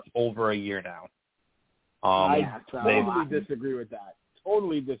for over a year now. I totally disagree with that.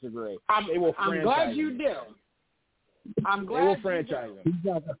 Totally disagree. I'm glad you do. I'm glad they will franchise him. He's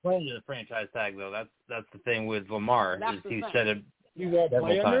not playing the franchise tag though. That's the thing with Lamar. He said it. He won't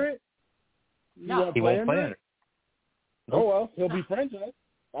play under it. No, he won't play under it. Oh well, he'll be franchised.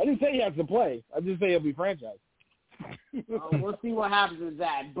 I didn't say he has to play. I just say he'll be franchised. We'll see what happens with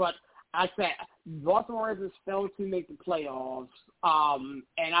that. But I said Baltimore Ravens failed to make the playoffs, and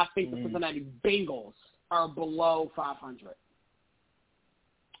I think the Cincinnati Bengals are below 500.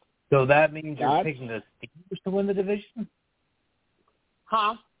 So that means you're picking the Steelers to win the division?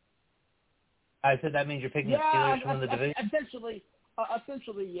 Huh? I said that means you're picking the Steelers to win the division?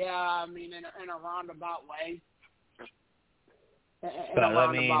 Essentially, yeah. I mean, in a roundabout way.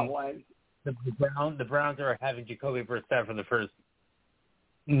 The Browns are having Jacoby Brissett for the first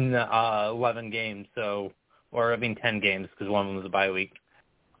 11 games, 10 games because one of them was a bye week.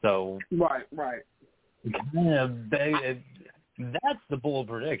 So right. That's the bold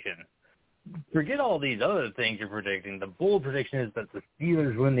prediction. Forget all these other things you're predicting. The bold prediction is that the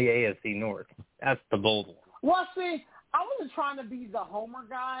Steelers win the AFC North. That's the bold one. Well, see, I wasn't trying to be the homer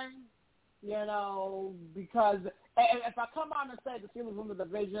guy, because if I come out and say the Steelers win the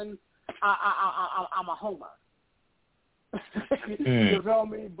division, I'm a homer. You feel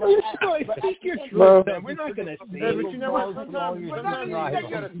me? But you're true, man. We're not going to say it. But you know what? Sometimes you got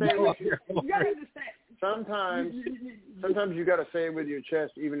to say it. You got to understand. Sometimes you got to say it with your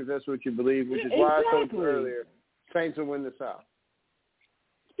chest, even if that's what you believe, which is why I told you earlier, Saints will win the South.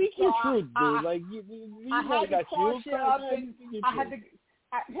 Speak your truth, dude. I had to cross it up, and I had to.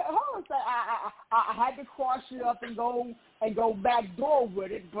 I had to cross it up and go back door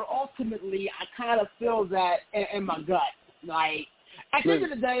with it, but ultimately I kind of feel that in my gut. Like at the end of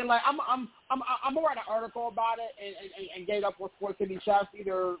the day, like I'm gonna write an article about it and get it up with Sports City Chefs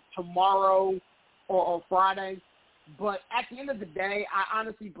either tomorrow or Friday. But at the end of the day, I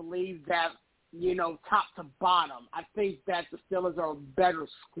honestly believe that top to bottom, I think that the Steelers are a better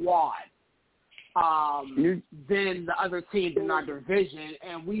squad than the other teams in our division,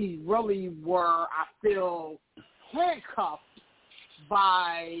 and we really were, I feel, handcuffed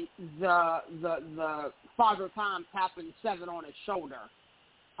by the Father Time tapping 7 on his shoulder.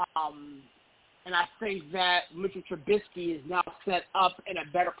 And I think that Mitchell Trubisky is now set up in a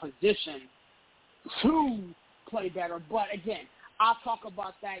better position to play better. But again, I'll talk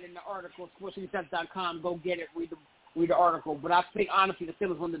about that in the article, sportscity.com. Go get it, read the article. But I think, honestly, the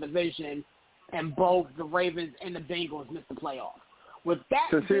Steelers won the division, and both the Ravens and the Bengals missed the playoffs. With that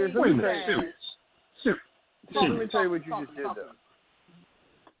so being said, let me tell you what you just did, though.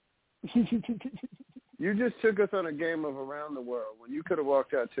 You just took us on a game of around the world when you could have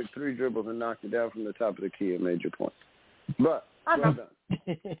walked out, took 3 dribbles, and knocked it down from the top of the key and made your point. But, well done.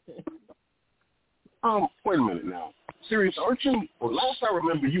 Wait a minute now. Serious, aren't you? Well, last I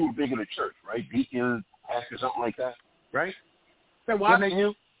remember, you were big in the church, right? Deacon, pastor, something like that, right? So what? Wasn't that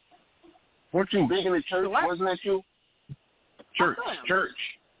you? Weren't you big in the church? Wasn't that you? Church.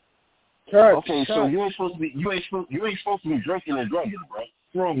 Okay, so you ain't supposed to be drinking and drugging, bro.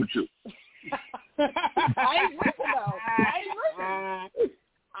 What's wrong with you? I ain't drinking though.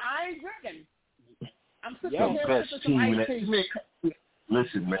 I ain't drinking. I'm sitting here best some team ice tea.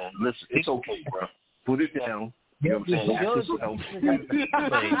 Listen, man. It's okay, bro. Put it down. You know what I'm saying? Ask for help.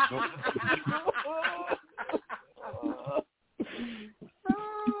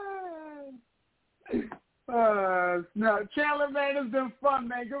 No, Chandler, man, it's been fun,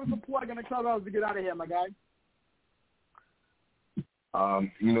 man. Give us a plug in the clubhouse to get out of here, my guy.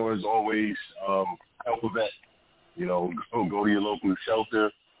 As always, help a vet. Go to your local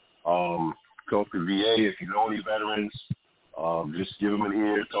shelter. Talk to VA if you know any veterans. Just give them an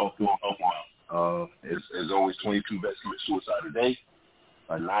ear, talk to them, help them out. As always, 22 vets commit suicide a day.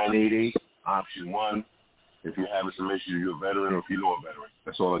 988, option 1. If you're having some issues, you're a veteran, or if you know a veteran.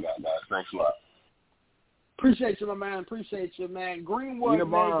 That's all I got, guys. Thanks a lot. Appreciate you, my man. Appreciate you, man. Greenwood,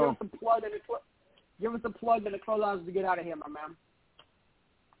 man, give us a plug in the clubhouse to get out of here, my man.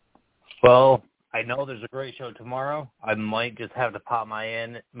 Well, I know there's a great show tomorrow. I might just have to pop my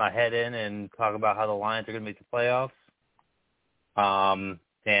head in and talk about how the Lions are going to make the playoffs,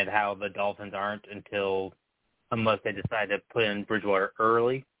 and how the Dolphins aren't until unless they decide to put in Bridgewater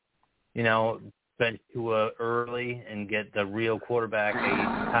early, bench Tua early and get the real quarterback a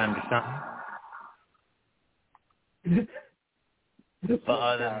time to shine. But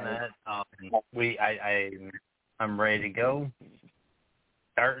other than that, I'm ready to go.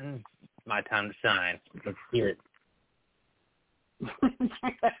 Starting, my time to shine. Let's hear it.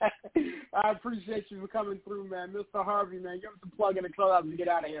 I appreciate you for coming through, man. Mr. Harvey, man, give us a plug in the clubhouse and get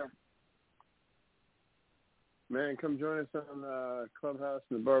out of here. Man, come join us on Clubhouse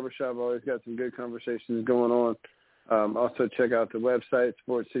and the Barbershop. Always got some good conversations going on. Also, check out the website,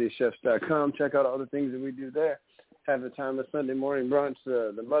 sportscitychefs.com. Check out all the things that we do there. Have the time of Sunday morning brunch,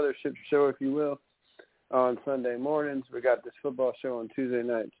 the mothership show, if you will, on Sunday mornings. We got this football show on Tuesday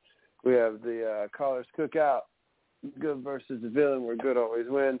nights. We have the Callers Cookout, good versus the Villan, where good always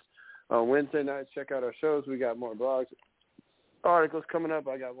wins. On Wednesday nights, check out our shows. We got more blogs, articles coming up.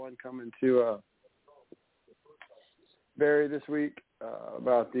 I got one coming to Barry this week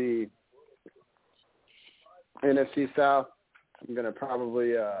about the NFC South. I'm going to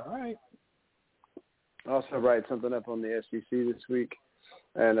probably also write something up on the SEC this week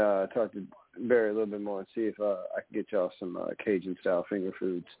and talk to Barry a little bit more and see if I can get y'all some Cajun-style finger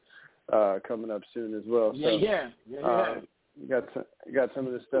foods coming up soon as well. Yeah. Got some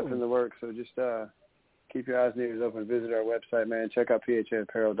of this stuff in the works, so just keep your eyes and ears open. Visit our website, man. Check out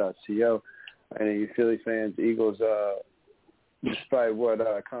phaapparel.co. Any of you Philly fans, Eagles, despite what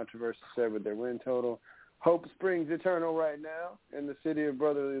controversy said with their win total, hope springs eternal right now in the city of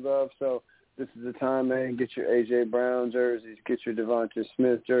brotherly love. So this is the time, man. Get your A.J. Brown jerseys. Get your Devonta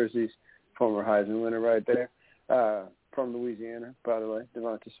Smith jerseys, former Heisman winner right there, from Louisiana, by the way,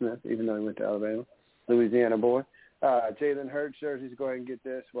 Devonta Smith, even though he went to Alabama, Louisiana boy. Jalen Hurts jerseys, go ahead and get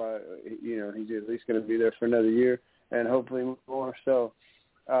this. He's at least going to be there for another year and hopefully more. So,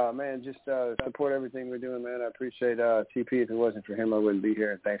 man, just support everything we're doing, man. I appreciate TP. If it wasn't for him, I wouldn't be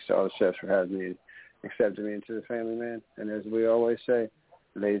here. And thanks to all the chefs for having me and accepting me into the family, man. And as we always say,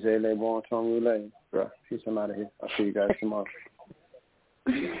 laissez les bons temps rouler. Bro, peace. I'm out of here. I'll see you guys tomorrow.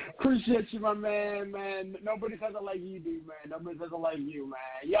 Appreciate you, my man. Nobody says it like you do, man. Nobody says it like you,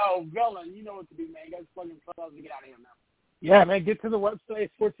 man. Yo, Villan, you know what to do, man. You guys fucking clubhouse to get out of here, man. Yeah, man, get to the website,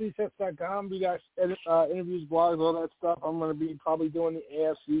 sportscitychefs.com. We got interviews, blogs, all that stuff. I'm going to be probably doing the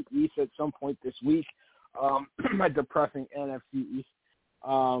AFC East at some point this week. My depressing NFC East.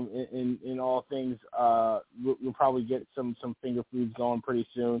 In all things, we'll probably get some finger foods going pretty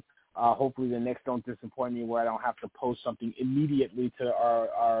soon. Hopefully the Knicks don't disappoint me where I don't have to post something immediately to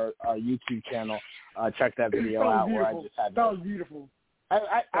our YouTube channel. Check that video out where I just had that was beautiful.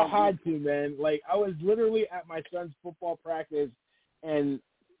 I had to, man. Like, I was literally at my son's football practice, and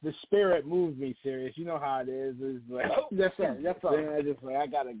the spirit moved me. Serious, you know how it is. It's like, yes, sir. I just I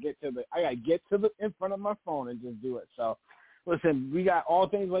gotta get to the in front of my phone and just do it. So, listen, we got all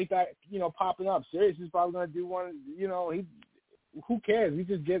things like that, popping up. Sirius is probably gonna do one. Who cares? We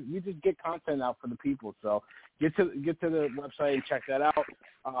just get content out for the people. So get to the website and check that out.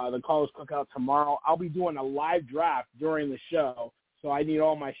 The Callers Cookout tomorrow. I'll be doing a live draft during the show. So I need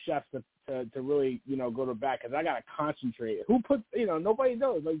all my chefs to really, go to bat because I got to concentrate. Who put, nobody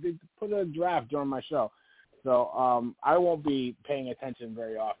knows. Like, they put a draft during my show. So I won't be paying attention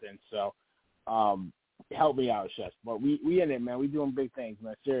very often. So help me out, chefs. But we in it, man. We doing big things,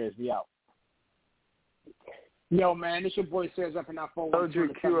 man. Serious, we out. Yo, man, this your boy Sayers up in our phone. Load your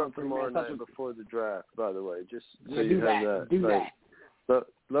queue up tomorrow night before the draft, by the way, just so you have that. Do that.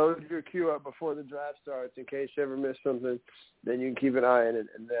 Load your queue up before the draft starts in case you ever miss something. Then you can keep an eye on it,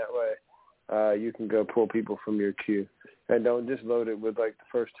 and that way you can go pull people from your queue. And don't just load it with, like, the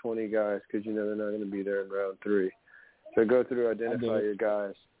first 20 guys because you know they're not going to be there in round 3. So go through, identify your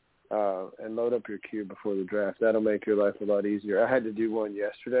guys, and load up your queue before the draft. That'll make your life a lot easier. I had to do one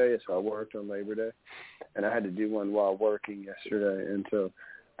yesterday, so I worked on Labor Day, and I had to do one while working yesterday, and so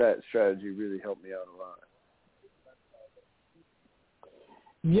that strategy really helped me out a lot.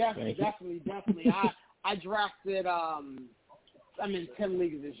 Yes, definitely. I drafted. I'm in 10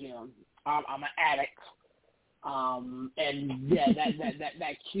 leagues this year. I'm an addict, and yeah,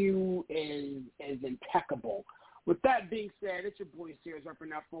 that queue is impeccable. With that being said, it's your boy Sears up in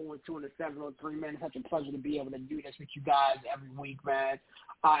that 412-703, man. It's such a pleasure to be able to do this with you guys every week, man.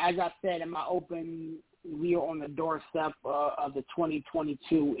 As I said in my open, we are on the doorstep of the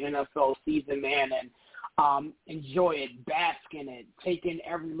 2022 NFL season, man, and enjoy it, bask in it, take in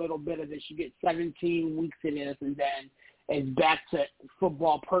every little bit of this. You get 17 weeks of this, and then it's back to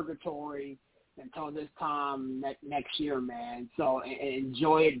football purgatory until this time next year, man. So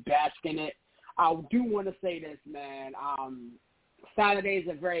enjoy it, bask in it. I do want to say this, man. Saturday is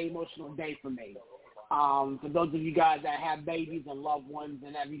a very emotional day for me. For those of you guys that have babies and loved ones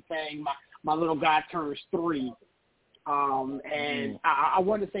and everything, my little guy turns 3. And I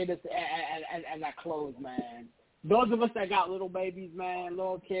want to say this as I close, man. Those of us that got little babies, man,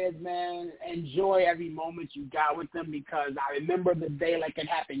 little kids, man, enjoy every moment you got with them, because I remember the day like it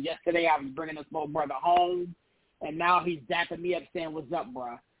happened yesterday. I was bringing this little brother home, and now he's dapping me up saying, "What's up,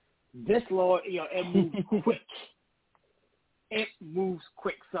 bro?" This little, it moves quick. It moves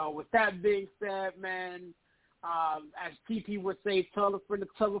quick. So with that being said, man, as TP would say, tell a friend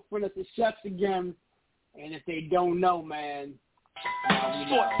it's the chefs again. And if they don't know, man,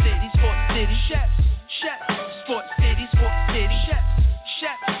 Sports City, chefs, Sports City, chefs, Sports City,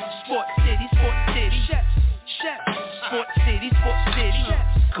 chefs, Sports City, chefs.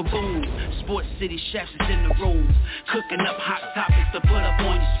 Kaboom, Sports City chefs is in the room, cooking up hot topics to put up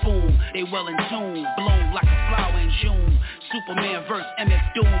on your spoon. They well in tune, bloom like a flower in June. Superman versus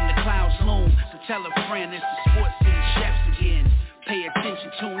MF Doom, the clouds loom. So tell a friend it's the Sports City chefs again. Pay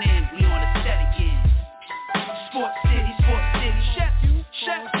attention, tune in, we on the set again. Sports City, chefs,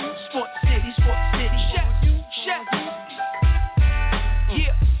 Sports City, chefs,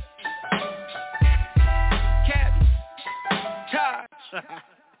 yeah. Cabby, Taj,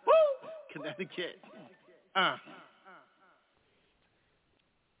 woo, Connecticut,